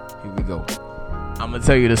 Here we go. I'm going to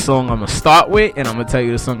tell you the song I'm going to start with, and I'm going to tell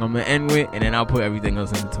you the song I'm going to end with, and then I'll put everything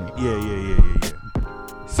else in between. Yeah.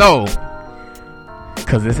 So,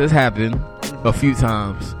 because this has happened a few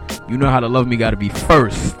times, you know how to love me got to be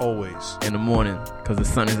first. Always. In the morning. Because the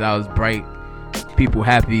sun is out, it's bright. People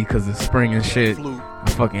happy because it's spring and shit. I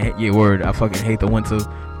fucking hate the winter.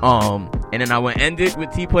 And then I would end it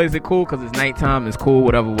with T Plays It Cool because it's nighttime, it's cool,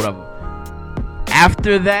 whatever.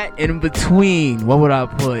 After that, in between, what would I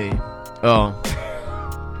play?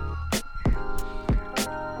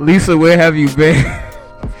 Lisa, where have you been?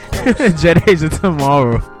 Jet Age of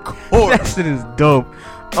Tomorrow. That shit is dope.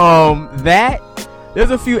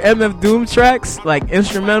 There's a few MF Doom tracks, like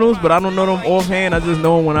instrumentals, but I don't know them offhand. I just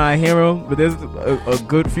know them when I hear them. But there's a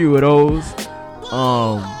good few of those.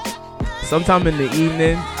 Sometime in the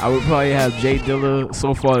evening, I would probably have Jay Dilla,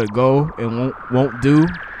 So Far to Go, and Won't Do.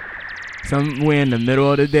 Somewhere in the middle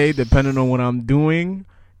of the day, depending on what I'm doing,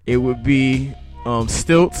 it would be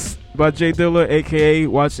Stilts by Jay Dilla, aka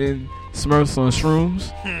watching Smurfs on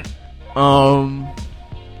Shrooms.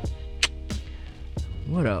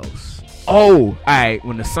 Oh, alright.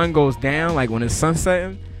 When the sun goes down, like when it's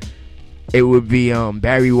sunsetting, it would be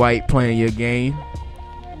Barry White Playing Your Game.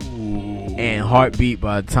 Ooh. And Heartbeat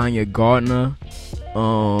by Tanya Gardner.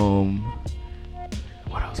 What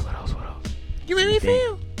else? You made me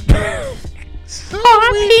feel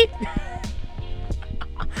Heartbeat.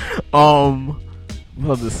 What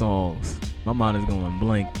other songs? My mind is going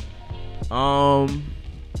blank.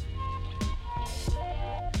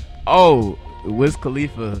 Wiz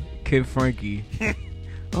Khalifa, Kid Frankie.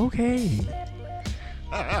 Okay.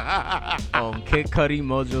 Kid Cudi,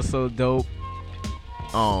 Mojo So Dope.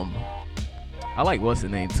 I like what's the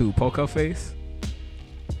name too, Poker Face.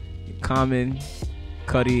 Common,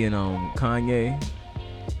 Cudi, and Kanye.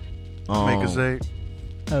 Make us say.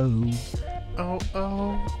 Oh.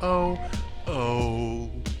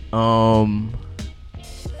 I'm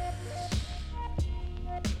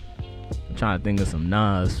trying to think of some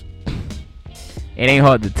Nas. It Ain't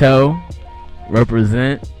Hard to Tell.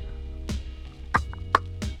 Represent.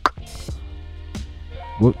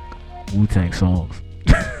 What Wu-Tang songs?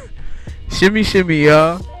 Shimmy Shimmy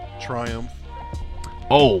y'all. Triumph.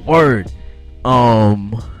 Oh, word.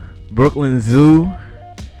 Brooklyn Zoo,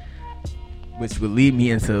 which would lead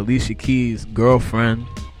me into Alicia Keys' Girlfriend.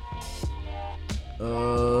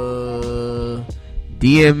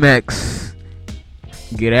 DMX,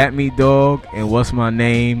 Get At Me Dog, and What's My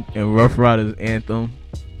Name, and Rough Riders Anthem.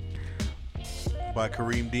 By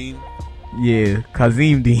Kareem Dean? Yeah,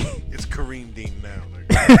 Kazim Dean. It's Kareem Dean now.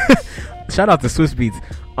 Shout out to Swiss Beats.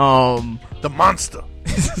 The Monster.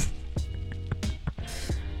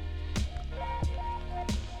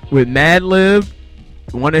 With Madlib,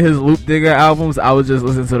 one of his Loop Digger albums, I would just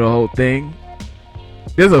listen to the whole thing.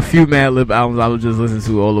 There's a few Madlib albums I would just listen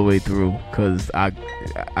to all the way through because I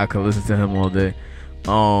could listen to him all day.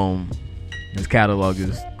 His catalog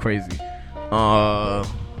is crazy.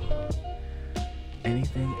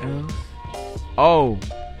 Anything else? Oh,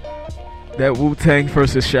 that Wu-Tang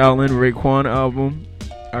vs. Shaolin Raekwon album.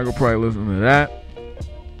 I could probably listen to that.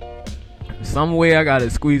 Some way I gotta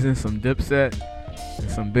squeeze in some Dipset and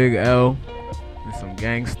some Big L and some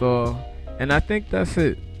Gangstar, and I think that's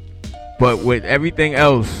it. But with everything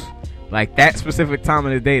else, like that specific time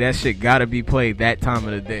of the day, that shit gotta be played that time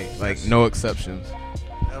of the day. Like no exceptions.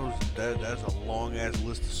 That's a long ass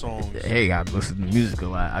list of songs. Hey, I listen to music a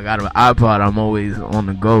lot. I got an iPod. I'm always on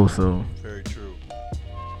the go. So. Very true.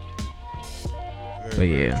 But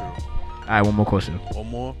yeah. True. All right, one more question. One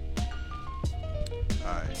more. All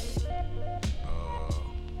right.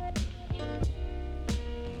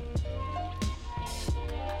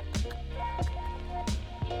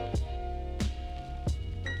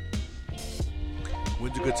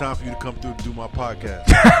 When's a good time for you to come through to do my podcast?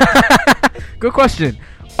 Good question.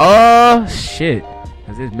 Shit.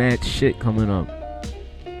 Cause there's mad shit coming up.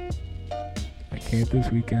 I can't this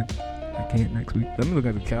weekend. I can't next week. Let me look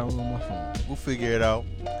at the calendar on my phone. We'll figure it out.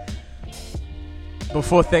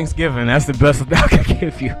 Before Thanksgiving, that's the best I can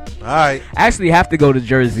give you. Alright. I actually have to go to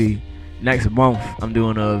Jersey next month. I'm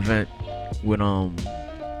doing an event with one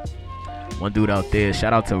dude out there.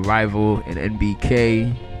 Shout out to Rival and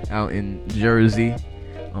NBK out in Jersey.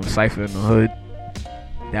 Cypher in the Hood.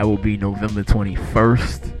 That will be November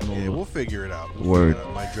 21st. Yeah, we'll figure it out. Word.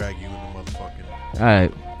 Might drag you in the motherfucking.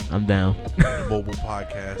 Alright, I'm down. The mobile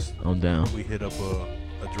podcast. I'm down. We hit up a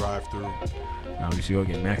drive-through. Now we should go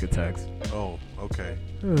get Mac attacks. Oh, okay.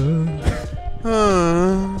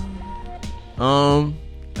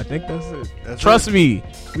 I think that's it. Trust me,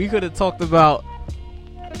 we could have talked about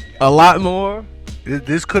a lot more.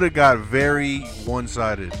 This could have got very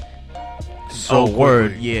one-sided. So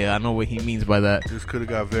word, yeah, I know what he means by that. This could have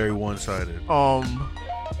got very one-sided.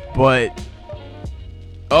 But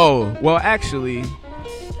well, actually,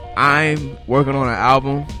 I'm working on an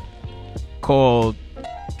album called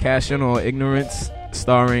Cash In or Ignorance,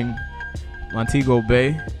 starring Montego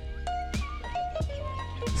Bay.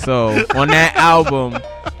 So on that album,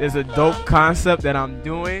 there's a dope concept that I'm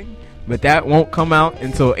doing, but that won't come out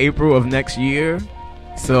until April of next year.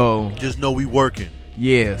 So just know we working.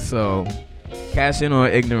 Yeah, so Cash In or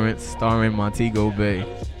Ignorance, starring Montego Bay.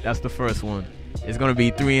 That's the first one. It's gonna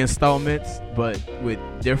be 3 installments, but with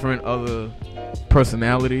different other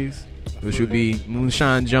personalities, which would be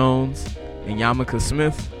Moonshine Jones and Yamaka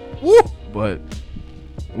Smith. Woo! But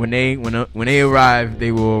when they arrive,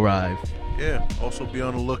 they will arrive. Yeah. Also be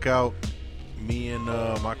on the lookout. Me and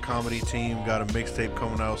my comedy team got a mixtape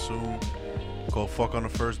coming out soon called "Fuck on the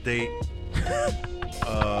First Date."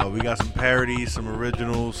 We got some parodies, some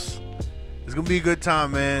originals. It's gonna be a good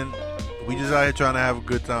time, man. We just out here trying to have a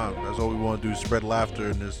good time. That's all we want to do, spread laughter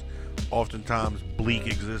in this oftentimes bleak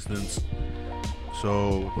existence.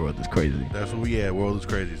 So world is crazy. That's what we at. World is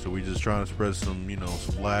crazy. So we just trying to spread some,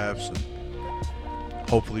 some laughs and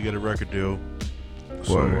hopefully get a record deal.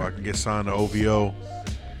 So I can get signed to OVO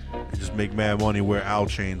and just make mad money, wear owl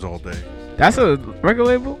chains all day. That's a record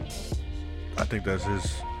label? I think that's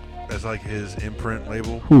like his imprint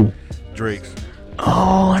label. Who? Drake's.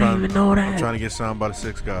 Oh, I didn't even know that. I'm trying to get signed by the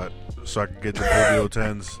Six God so I can get the OVO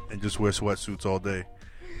 10s and just wear sweatsuits all day.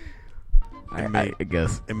 I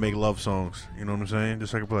guess. And make love songs. You know what I'm saying?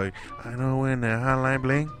 Just so I can play, I know when the hotline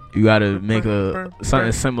bling. You gotta make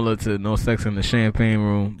something similar to No Sex in the Champagne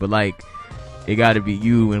Room, but like it gotta be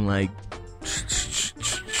you and like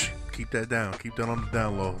keep that down. Keep that on the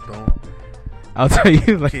down low. Don't. I'll tell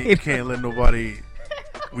you, like can't let nobody.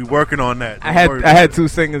 We working on that. I had two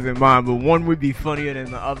singers in mind, but one would be funnier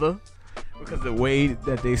than the other because the way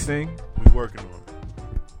that they sing. We working on it.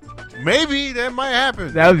 Maybe that might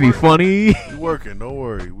happen. That would be funny. We working. Don't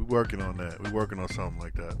worry. We working on that. We working on something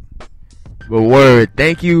like that. But word,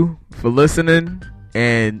 thank you for listening,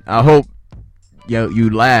 and I hope you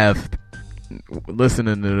laughed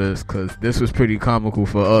listening to this because this was pretty comical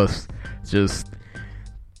for us. Just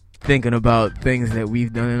thinking about things that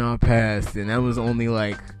we've done in our past, and that was only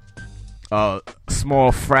like a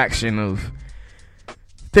small fraction of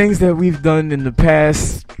things that we've done in the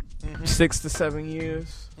past 6 to 7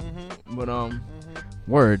 years. But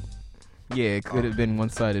word, yeah, it could have been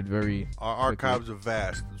one-sided. Very. Our archives are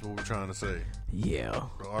vast. Is what we're trying to say. Yeah,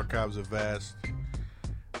 the archives are vast,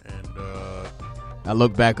 and I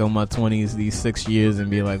look back on my 20s, these 6 years, and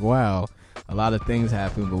be like, wow, a lot of things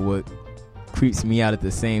happened. But what creeps me out at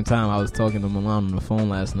the same time, I was talking to my mom on the phone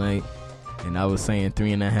last night, and I was saying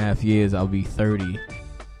 3.5 years, I'll be 30.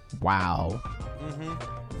 Wow.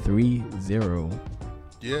 3-0.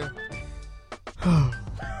 Yeah.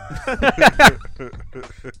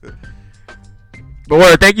 But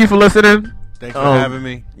word, thank you for listening. Thanks for having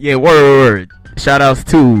me. Yeah, word. Shout outs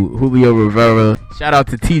to Julio Rivera. Shout out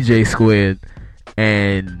to TJ Squared.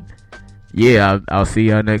 And yeah, I'll see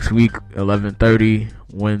y'all next week, 11:30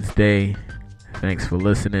 Wednesday. Thanks for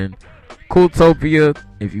listening. Cooltopia.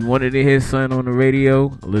 If you wanted to hear something on the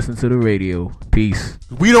radio, listen to the radio. Peace.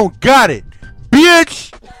 We don't got it, bitch.